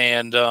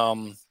 And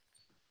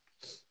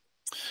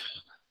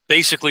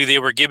basically, they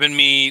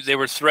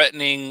were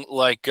threatening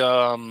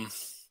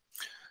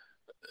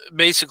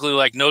basically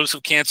like notice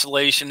of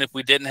cancellation if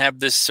we didn't have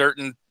this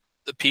certain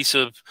piece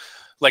of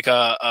like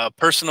a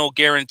personal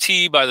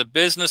guarantee by the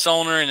business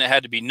owner, and it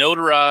had to be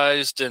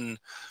notarized. And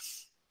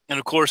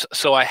of course,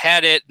 so I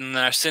had it and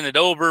I sent it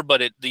over,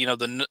 but the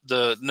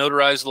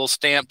notarized little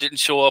stamp didn't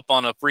show up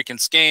on a freaking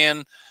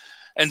scan.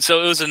 And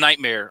so it was a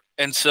nightmare.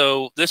 And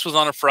so this was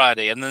on a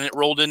Friday, and then it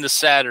rolled into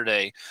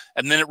Saturday,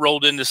 and then it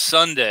rolled into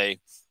Sunday.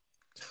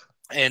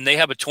 And they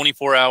have a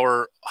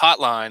 24-hour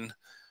hotline.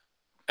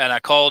 And I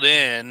called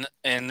in,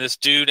 and this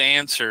dude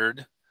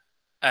answered,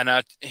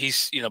 and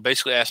he's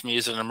basically asked me,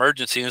 is it an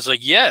emergency? And it's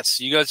like, yes,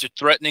 you guys are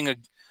threatening a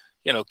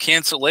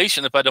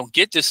cancellation if I don't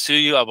get this to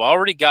you. I've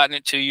already gotten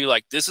it to you.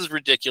 Like, this is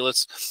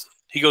ridiculous.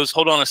 He goes,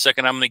 hold on a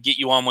second. I'm going to get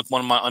you on with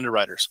one of my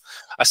underwriters.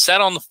 I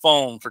sat on the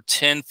phone for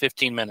 10,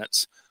 15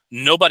 minutes.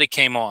 Nobody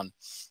came on.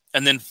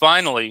 And then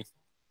finally,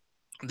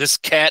 this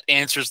cat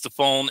answers the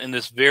phone in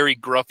this very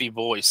gruffy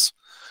voice.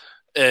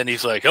 And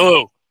he's like,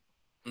 hello.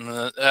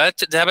 Have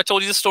I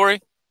told you this story?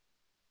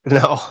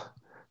 No.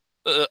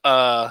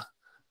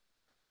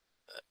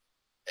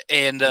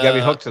 And You got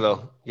me hooked,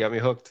 though. You got me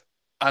hooked.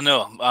 I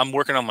know. I'm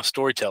working on my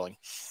storytelling.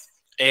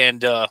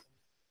 And I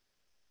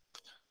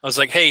was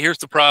like, hey, here's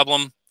the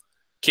problem.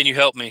 Can you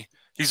help me?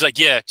 He's like,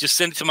 yeah, just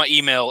send it to my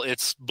email.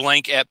 It's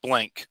blank at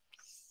blank.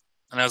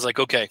 And I was like,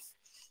 okay.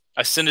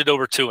 I send it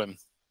over to him.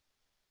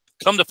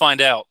 Come to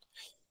find out,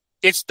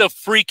 it's the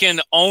freaking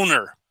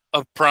owner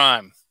of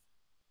Prime.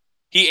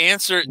 He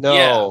answered, No.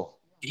 Yeah,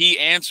 he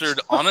answered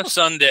on a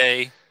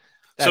Sunday.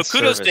 So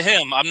kudos to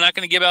him. I'm not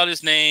going to give out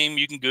his name.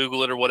 You can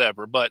Google it or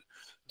whatever, but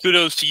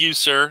kudos to you,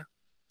 sir.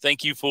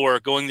 Thank you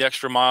for going the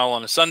extra mile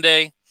on a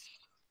Sunday.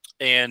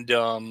 And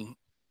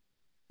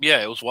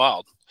yeah, it was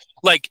wild.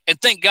 Like,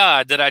 and thank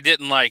God that I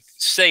didn't like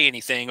say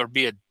anything or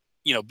be a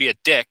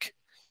dick,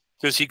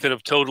 because he could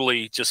have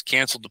totally just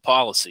canceled the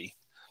policy.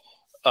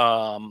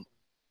 But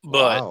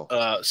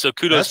wow. So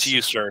kudos to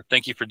you, sir.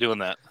 Thank you for doing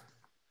that.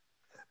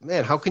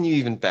 Man, how can you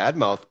even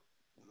badmouth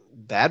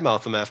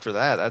them after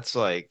that? That's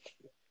like,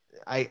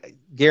 I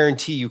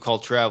guarantee you call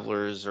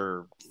Travelers,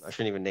 or I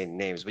shouldn't even name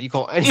names, but you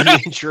call any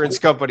insurance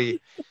company.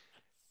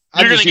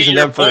 I'm just using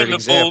them for an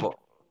example.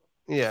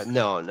 Yeah,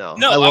 no. I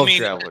love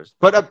Travelers,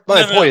 but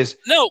my point is,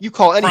 you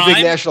call any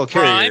big national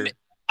carrier. Prime,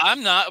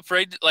 I'm not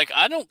afraid. Like,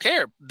 I don't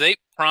care.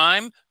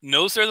 Prime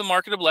knows they're the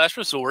market of last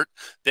resort.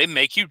 They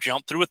make you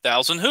jump through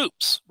 1,000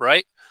 hoops,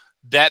 right?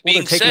 That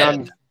being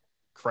said,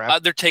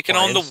 they're taking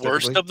on the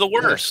worst of the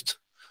worst. Yeah.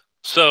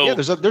 So yeah,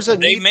 there's a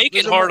they need, make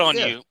it hard on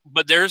you,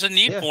 but there's a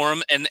need for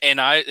them. And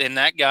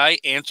that guy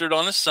answered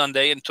on a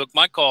Sunday and took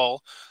my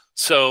call.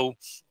 So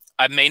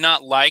I may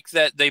not like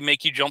that they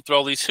make you jump through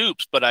all these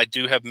hoops, but I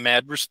do have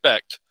mad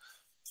respect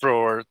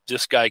for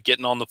this guy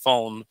getting on the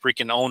phone, the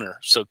freaking owner.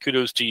 So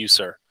kudos to you,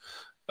 sir.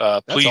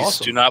 Please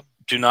awesome.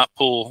 do not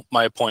pull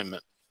my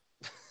appointment.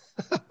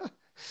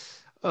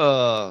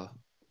 And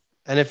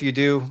if you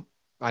do,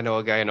 I know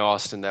a guy in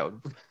Austin that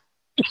would.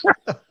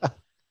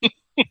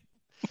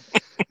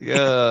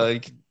 Yeah.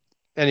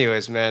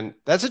 Anyways, man,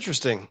 that's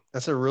interesting.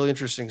 That's a really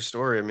interesting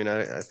story. I mean,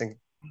 I think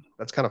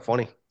that's kind of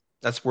funny.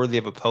 That's worthy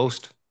of a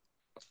post.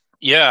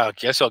 Yeah, I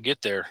guess I'll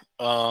get there.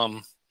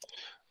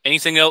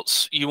 Anything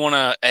else you want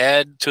to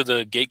add to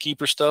the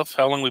Gatekeeper stuff?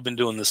 How long we've been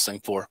doing this thing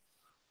for?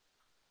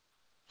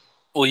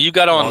 Well, you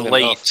got on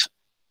late. Enough.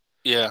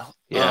 Yeah.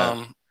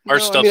 Yeah. Our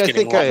stuff's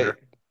getting longer.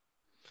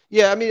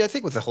 I mean, I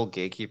think with the whole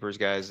Gatekeepers,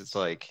 guys, it's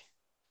like,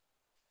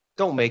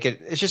 don't make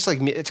it. It's just like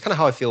me. It's kind of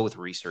how I feel with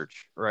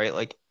research, right?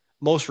 Like,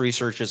 most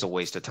research is a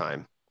waste of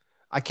time.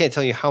 I can't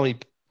tell you how many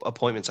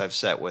appointments I've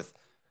set with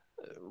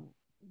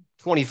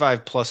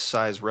 25 plus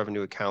size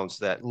revenue accounts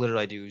that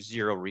literally I do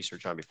zero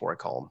research on before I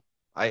call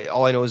them.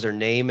 All I know is their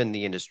name and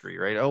the industry,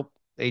 right? Oh,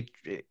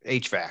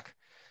 HVAC,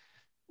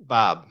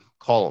 Bob,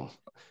 call them,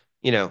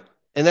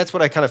 and that's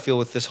what I kind of feel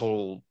with this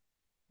whole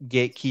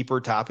Gatekeeper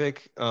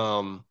topic.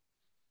 To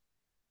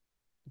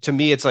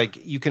me, it's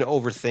like you can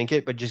overthink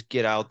it, but just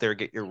get out there,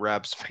 get your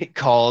reps, make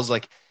calls.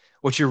 Like,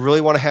 what you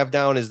really want to have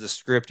down is the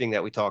scripting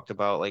that we talked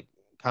about, like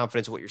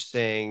confidence in what you're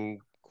saying,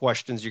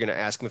 questions you're going to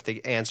ask them if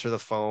they answer the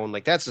phone.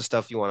 Like, that's the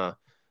stuff you want to,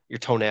 your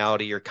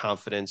tonality, your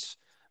confidence.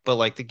 But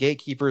like the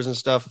gatekeepers and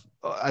stuff,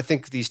 I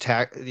think these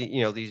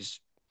these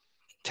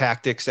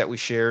tactics that we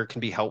share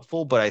can be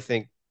helpful, but I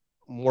think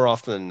more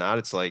often than not,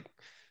 it's like,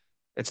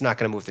 it's not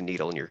going to move the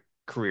needle in your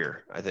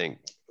career, I think.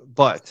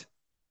 But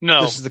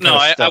no, this is the kind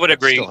of stuff I would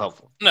agree. Still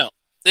helpful. No,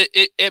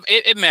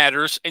 it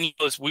matters, and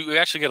we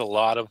actually get a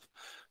lot of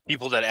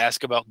people that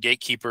ask about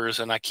gatekeepers,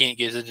 and I can't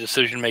get a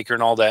decision maker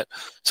and all that.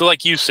 So,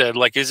 like you said,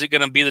 like, is it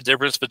going to be the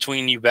difference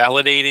between you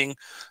validating?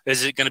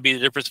 Is it going to be the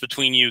difference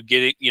between you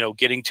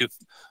getting to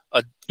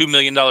a $2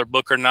 million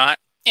book or not?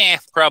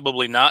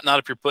 Probably not. Not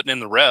if you're putting in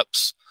the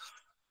reps.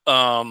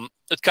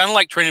 It's kind of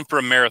like training for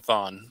a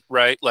marathon,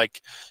 right?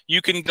 Like,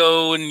 you can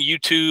go and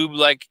YouTube,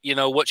 like,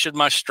 what should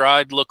my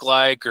stride look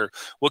like, or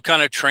what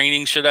kind of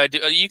training should I do?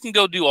 You can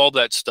go do all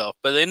that stuff,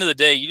 but at the end of the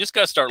day, you just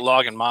got to start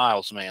logging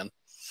miles, man.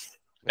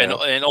 And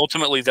Yeah.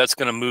 ultimately, that's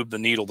going to move the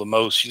needle the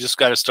most. You just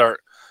got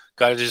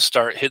to just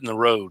start hitting the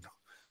road.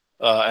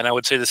 And I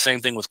would say the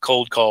same thing with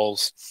cold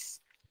calls.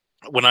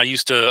 When I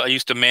used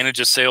to manage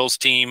a sales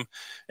team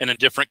in a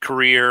different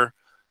career.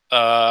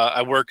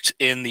 I worked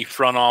in the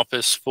front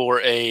office for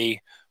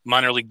a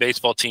minor league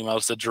baseball team. I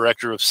was the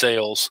director of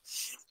sales,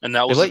 and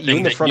that They was the let you in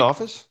thing the that front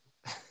office?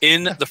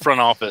 in the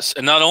front office.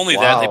 And not only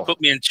that, they Wow. put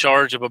me in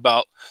charge of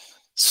about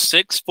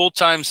 6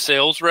 full-time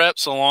sales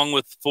reps, along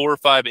with 4 or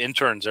 5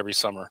 interns every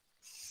summer.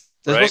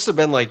 This Right? must have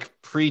been like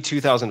pre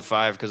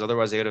 2005 because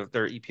otherwise they would have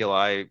their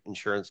EPLI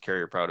insurance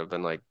carrier probably have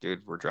been like,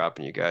 dude, we're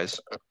dropping you guys.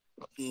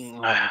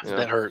 Yeah.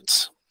 That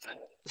hurts.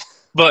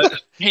 But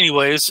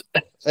anyways,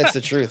 That's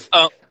the truth.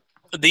 uh,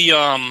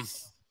 the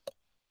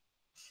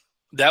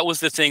that was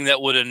the thing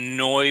that would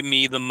annoy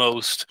me the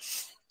most,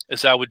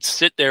 is I would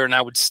sit there and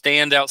I would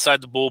stand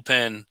outside the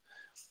bullpen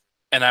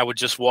and I would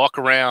just walk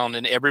around,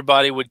 and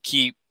everybody would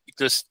keep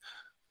just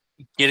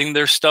getting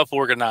their stuff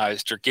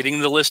organized or getting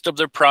the list of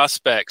their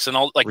prospects and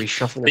all. Like,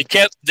 Reshuffling.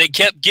 they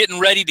kept getting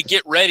ready to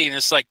get ready, and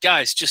it's like,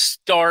 guys, just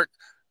start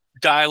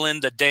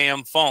dialing the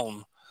damn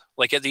phone.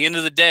 Like, at the end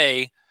of the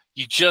day,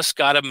 you just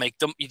got to make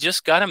them. You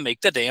just got to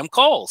make the damn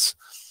calls.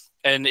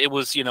 And it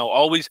was,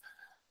 always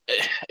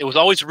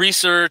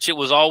research. It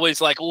was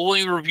always like, well,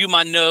 let me review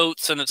my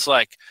notes, and it's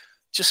like,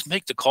 just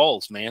make the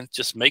calls, man.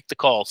 Just make the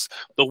calls.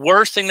 The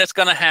worst thing that's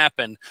going to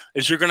happen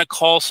is you're going to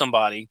call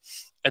somebody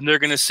and they're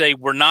going to say,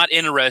 we're not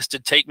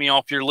interested. Take me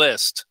off your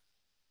list.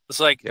 It's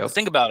like, Yep.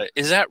 think about it.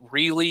 Is that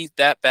really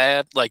that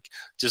bad? Like,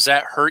 does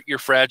that hurt your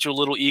fragile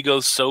little ego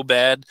so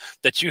bad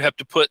that you have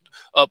to put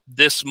up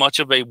this much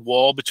of a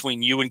wall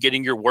between you and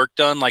getting your work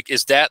done? Like,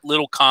 is that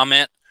little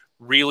comment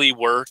really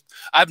worth?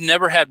 I've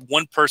never had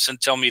one person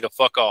tell me to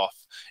fuck off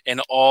in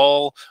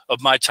all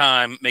of my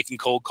time making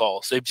cold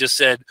calls. They've just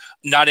said,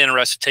 not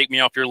interested, take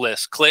me off your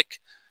list. Click.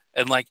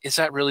 And like, is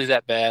that really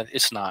that bad?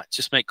 It's not.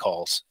 Just make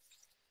calls.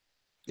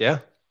 Yeah.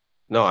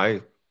 No,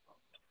 I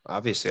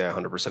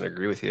 100%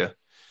 agree with you.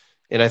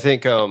 And I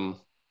think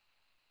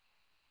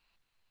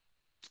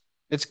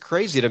it's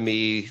crazy to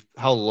me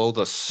how low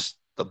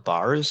the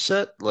bar is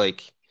set.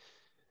 Like,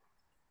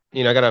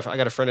 I got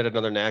a friend at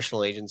another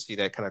national agency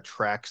that kind of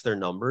tracks their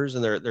numbers,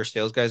 and their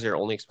sales guys are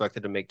only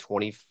expected to make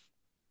 20,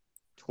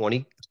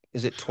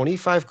 is it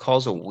 25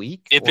 calls a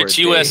week If or a it's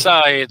day?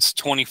 USI, it's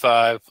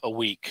 25 a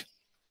week.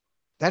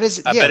 That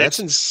is, I yeah, bet that's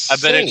it's I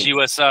bet it's insane.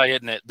 USI,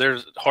 isn't it? They're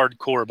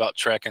hardcore about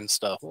tracking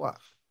stuff. Wow.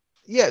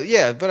 Yeah,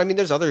 yeah, but I mean,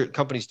 there's other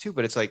companies tw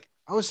but it's like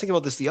I was thinking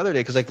about this the other day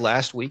because like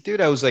last week, dude,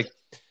 I was like,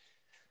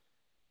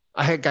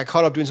 I had got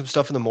caught up doing some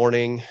stuff in the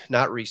morning,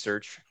 not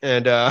research,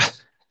 and I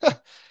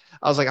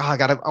was like,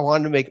 oh, I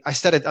wanted to make, I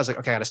was like,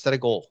 okay, I got to set a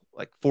goal,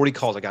 like 40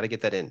 calls, I got to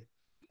get that in,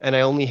 and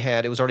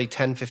it was already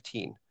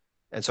 10:15,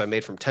 and so I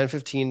made from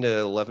 10:15 to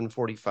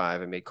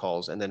 11:45, I made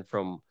calls, and then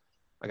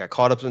I got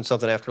caught up doing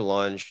something after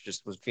lunch,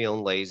 just was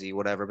feeling lazy,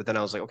 whatever, but then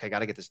I was like, okay, I got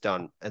to get this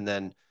done, and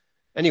then,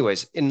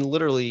 anyways, in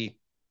literally,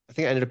 I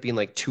think I ended up being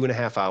like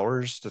 2.5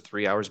 hours to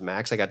 3 hours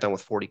max. I got done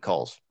with 40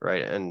 calls,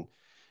 right? And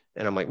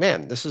I'm like,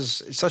 man, this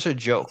is such a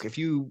joke. If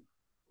you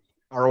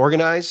are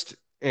organized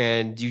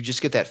and you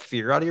just get that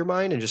fear out of your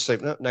mind and just say,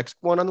 no, next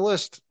one on the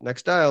list,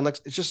 next dial,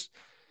 next, it's just,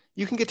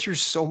 you can get through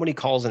so many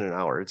calls in an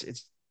hour.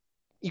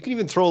 You can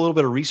even throw a little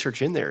bit of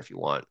research in there if you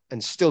want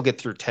and still get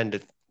through 10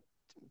 to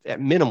at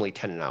minimally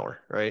 10 an hour.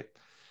 Right.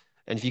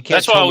 And if you can't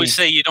That's why I tell always me,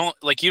 say you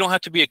don't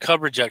have to be a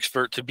coverage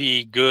expert to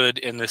be good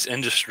in this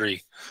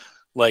industry.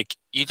 Like,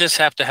 you just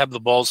have to have the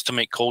balls to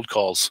make cold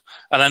calls.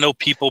 And I know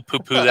people poo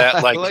poo that.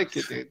 I Like, like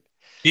it, dude.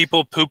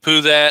 people poo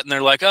poo that, and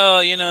they're like, oh,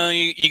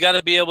 you got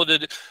to be able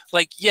to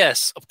like,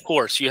 yes, of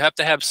course you have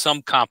to have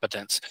some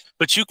competence,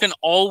 but you can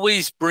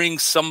always bring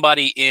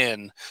somebody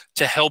in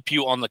to help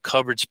you on the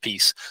coverage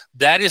piece.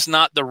 That is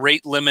not the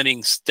rate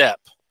limiting step.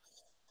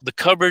 The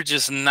coverage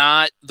is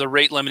not the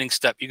rate limiting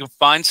step. You can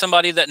find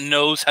somebody that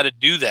knows how to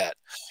do that.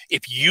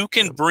 If you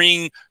can Yeah.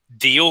 bring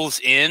deals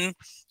in,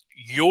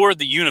 you're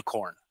the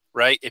unicorn,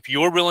 right? If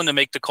you're willing to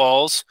make the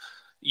calls,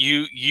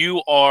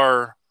 you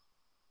are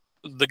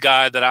the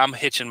guy that I'm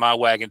hitching my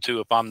wagon to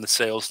if I'm the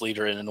sales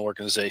leader in an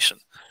organization.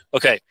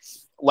 Okay,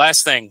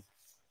 last thing.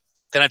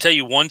 Can I tell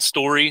you one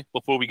story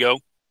before we go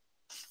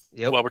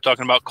Yep. while we're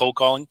talking about cold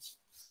calling?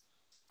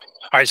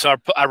 All right, so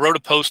I wrote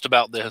a post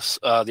about this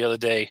the other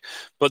day,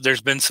 but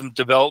there's been some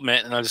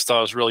development, and I just thought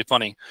it was really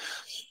funny.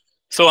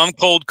 So I'm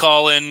cold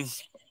calling.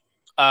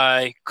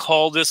 I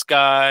call this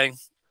guy.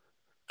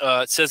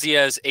 It says he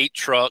has 8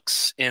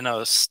 trucks in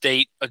a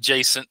state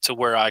adjacent to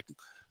where I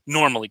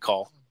normally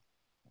call.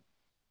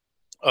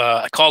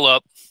 I call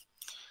up,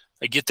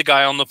 I get the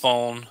guy on the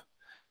phone,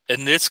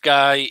 and this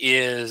guy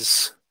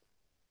is,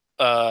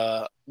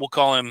 we'll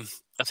call him,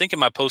 I think in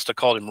my post I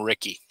called him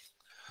Ricky.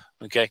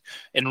 Okay.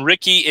 And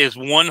Ricky is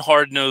one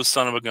hard-nosed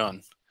son of a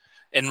gun.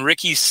 And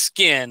Ricky's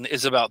skin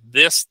is about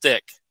this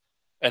thick.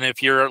 And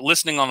if you're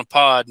listening on a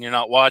pod and you're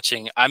not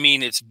watching, I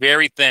mean, it's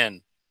very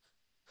thin.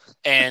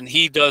 And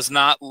he does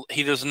not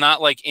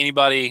like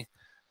anybody,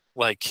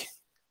 like,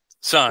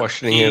 son,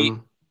 Questioning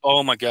him.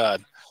 oh my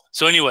God.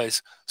 So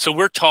anyways, so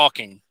we're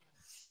talking.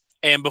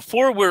 And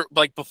before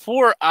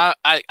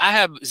I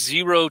have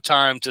zero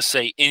time to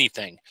say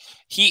anything.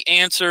 He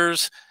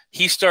answers,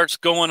 he starts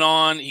going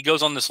on, he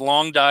goes on this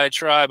long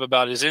diatribe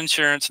about his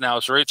insurance, now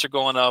his rates are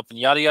going up and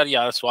yada, yada,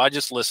 yada. So I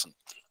just listened.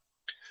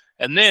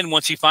 And then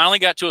once he finally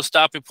got to a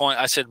stopping point,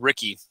 I said,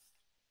 Ricky,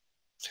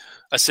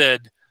 I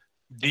said,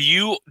 do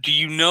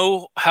you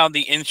know how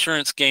the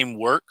insurance game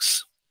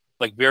works?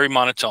 Like, very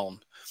monotone.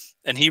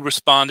 And he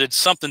responded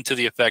something to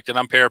the effect, and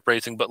I'm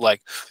paraphrasing, but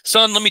like,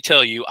 son, let me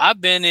tell you, I've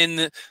been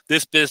in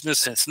this business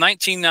since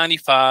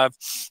 1995.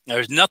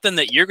 There's nothing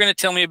that you're going to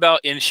tell me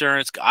about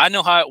insurance. I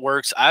know how it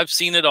works. I've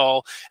seen it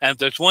all. And if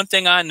there's one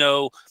thing I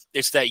know,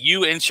 it's that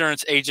you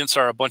insurance agents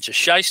are a bunch of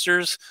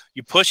shysters.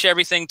 You push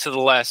everything to the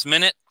last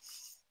minute.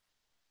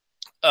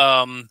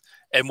 And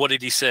what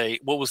did he say?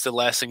 What was the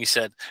last thing he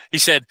said? He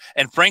said,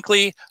 and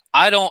frankly,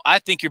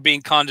 I think you're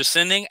being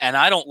condescending, and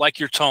I don't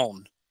like your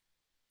tone.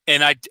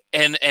 And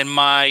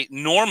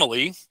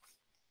normally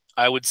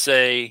I would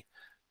say,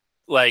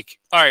 like,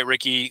 all right,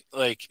 Ricky,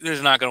 like, this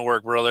is not going to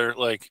work, brother.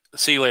 Like,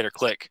 see you later,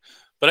 click.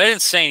 But I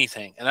didn't say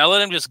anything, and I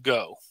let him just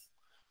go.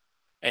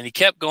 And he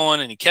kept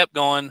going and he kept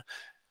going.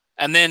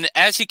 And then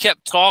as he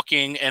kept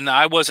talking, and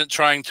I wasn't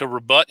trying to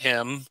rebut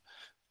him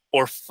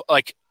or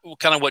like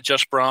kind of what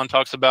Josh Braun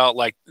talks about,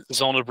 like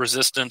zone of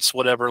resistance,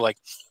 whatever, like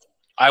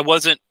I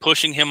wasn't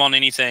pushing him on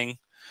anything.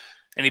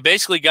 And he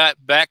basically got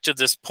back to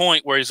this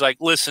point where he's like,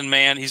 listen,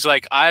 man, he's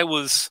like, I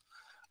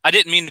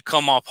didn't mean to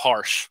come off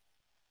harsh.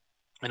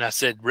 And I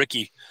said,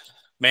 Ricky,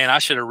 man, I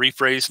should have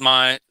rephrased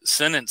my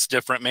sentence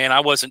different, man.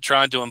 I wasn't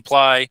trying to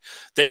imply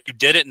that you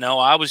didn't know.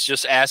 I was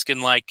just asking,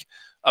 like,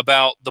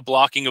 about the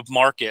blocking of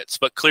markets.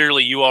 But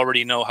clearly you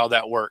already know how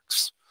that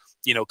works,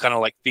 kind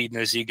of like feeding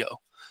his ego.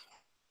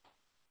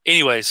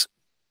 Anyways,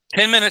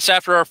 10 minutes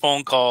after our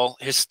phone call,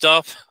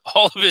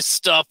 all of his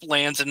stuff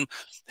lands in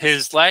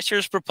his last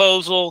year's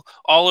proposal,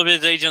 all of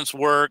his agent's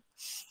work,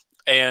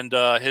 and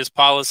his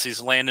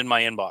policies land in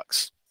my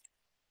inbox.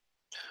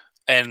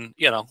 And,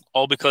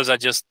 all because I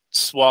just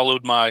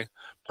swallowed my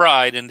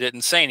pride and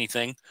didn't say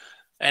anything.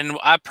 And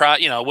will I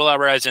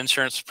rise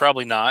insurance?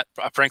 Probably not.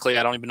 Frankly,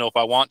 I don't even know if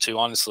I want to,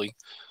 honestly.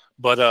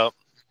 But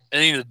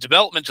and the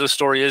development to the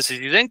story is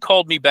he then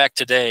called me back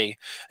today,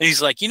 and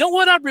he's like, you know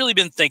what? I've really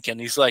been thinking.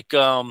 He's like,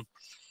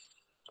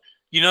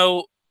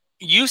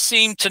 you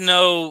seem to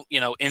know,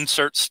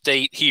 insert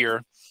state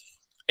here.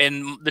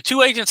 And the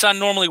two agents I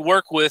normally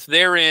work with,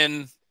 they're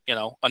in,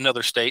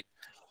 another state.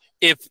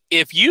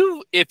 If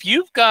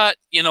you've got,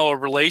 a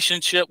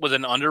relationship with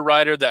an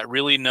underwriter that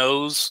really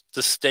knows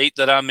the state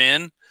that I'm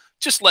in,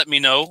 just let me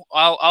know.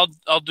 I'll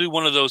do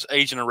one of those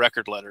agent of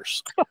record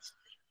letters.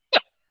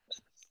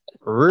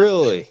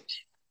 Really?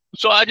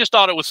 So I just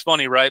thought it was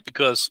funny, right?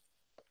 Because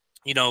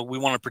we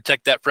want to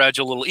protect that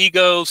fragile little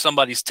ego.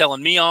 Somebody's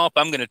telling me off.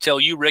 I'm going to tell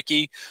you,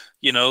 Ricky,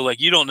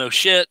 like, you don't know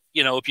shit.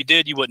 If you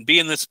did, you wouldn't be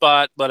in this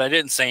spot. But I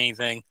didn't say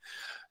anything.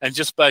 And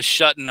just by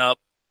shutting up,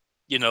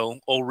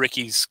 old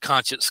Ricky's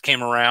conscience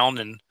came around.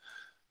 And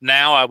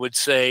now I would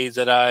say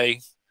that I,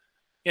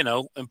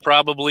 am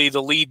probably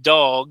the lead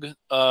dog.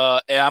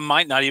 I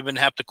might not even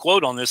have to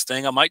quote on this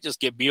thing. I might just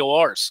get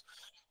BORs.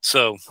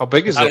 So how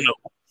big is it?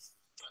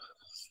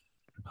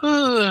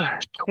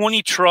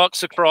 20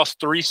 trucks across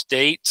 3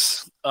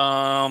 states,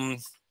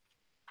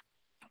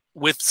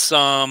 with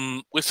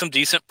some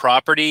decent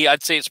property.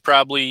 I'd say it's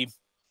probably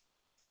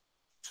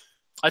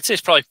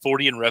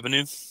 40 in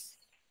revenue.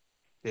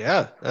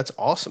 Yeah, that's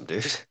awesome,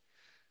 dude.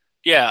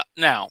 Yeah.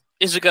 Now,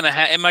 is it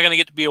am I gonna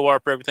get to BOR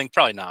for everything?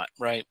 Probably not,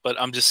 right? But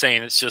I'm just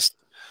saying, it's just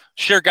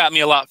sure got me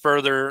a lot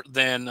further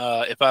than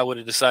if I would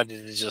have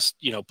decided to just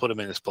put him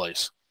in his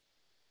place.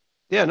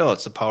 Yeah, no,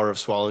 it's the power of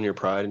swallowing your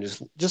pride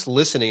and just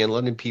listening and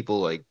letting people,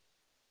 like,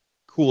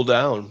 cool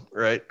down,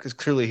 right? Because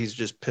clearly he's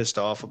just pissed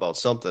off about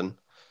something,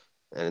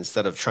 and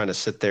instead of trying to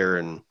sit there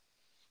and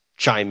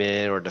chime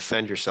in or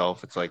defend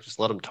yourself, it's like, just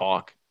let him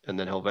talk, and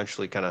then he'll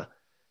eventually kind of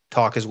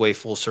talk his way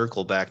full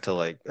circle back to,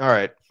 like, all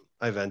right,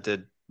 I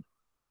vented,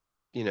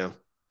 Yep.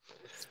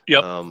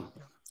 And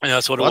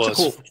that's what it was.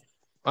 Cool.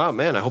 Oh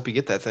man, I hope you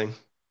get that thing.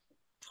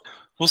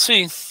 We'll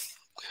see.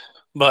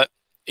 But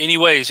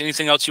anyways,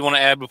 anything else you want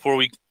to add before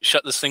we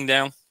shut this thing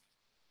down?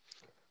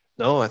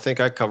 No, I think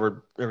I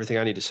covered everything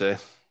I need to say.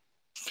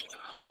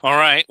 All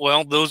right.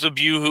 Well, those of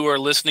you who are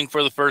listening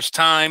for the first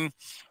time,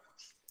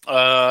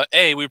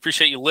 A, we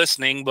appreciate you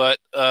listening, but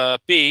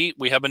B,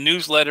 we have a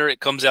newsletter.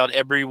 It comes out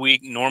every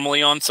week,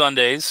 normally on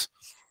Sundays.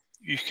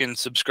 You can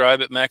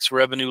subscribe at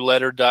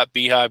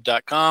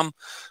maxrevenueletter.beehive.com.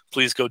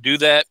 Please go do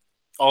that.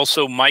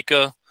 Also,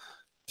 Micah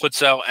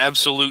puts out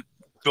absolute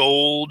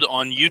gold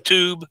on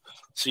YouTube,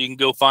 so you can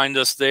go find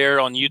us there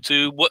on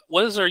YouTube.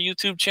 What is our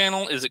YouTube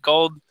channel? Is it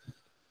called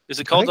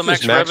the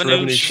Max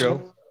Revenue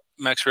Show?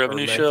 Max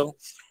Revenue Show?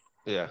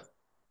 Yeah.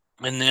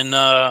 And then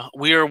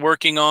we are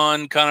working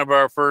on kind of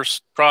our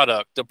first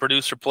product, the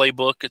producer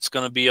playbook. It's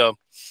going to be a,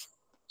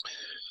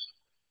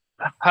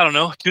 I don't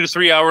know, 2 to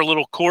 3 hour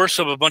little course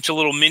of a bunch of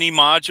little mini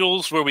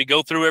modules where we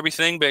go through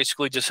everything,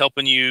 basically just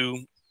helping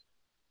you,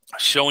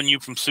 showing you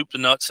from soup to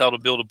nuts how to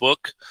build a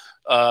book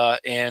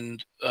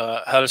and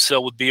how to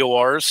sell with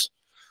BORs.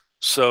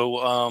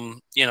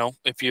 So,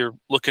 if you're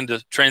looking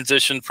to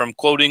transition from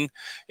quoting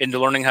into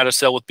learning how to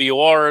sell with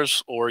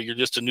BORs, or you're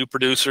just a new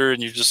producer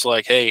and you're just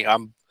like, hey,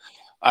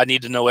 I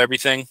need to know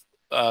everything,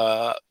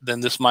 then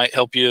this might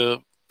help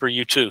you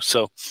too.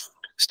 So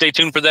stay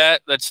tuned for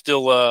that. That's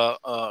still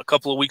a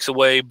couple of weeks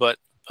away, but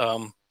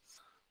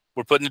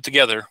we're putting it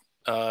together.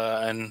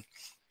 And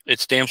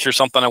it's damn sure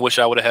something I wish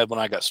I would have had when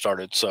I got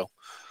started. So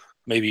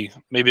maybe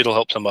it'll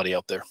help somebody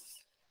out there.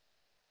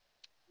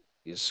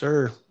 Yes,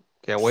 sir.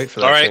 Can't wait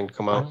for that thing to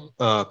come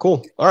out.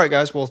 Cool. All right,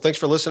 guys. Well, thanks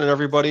for listening,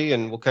 everybody,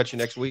 and we'll catch you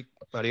next week.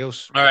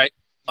 Adios. All right.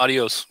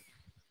 Adios.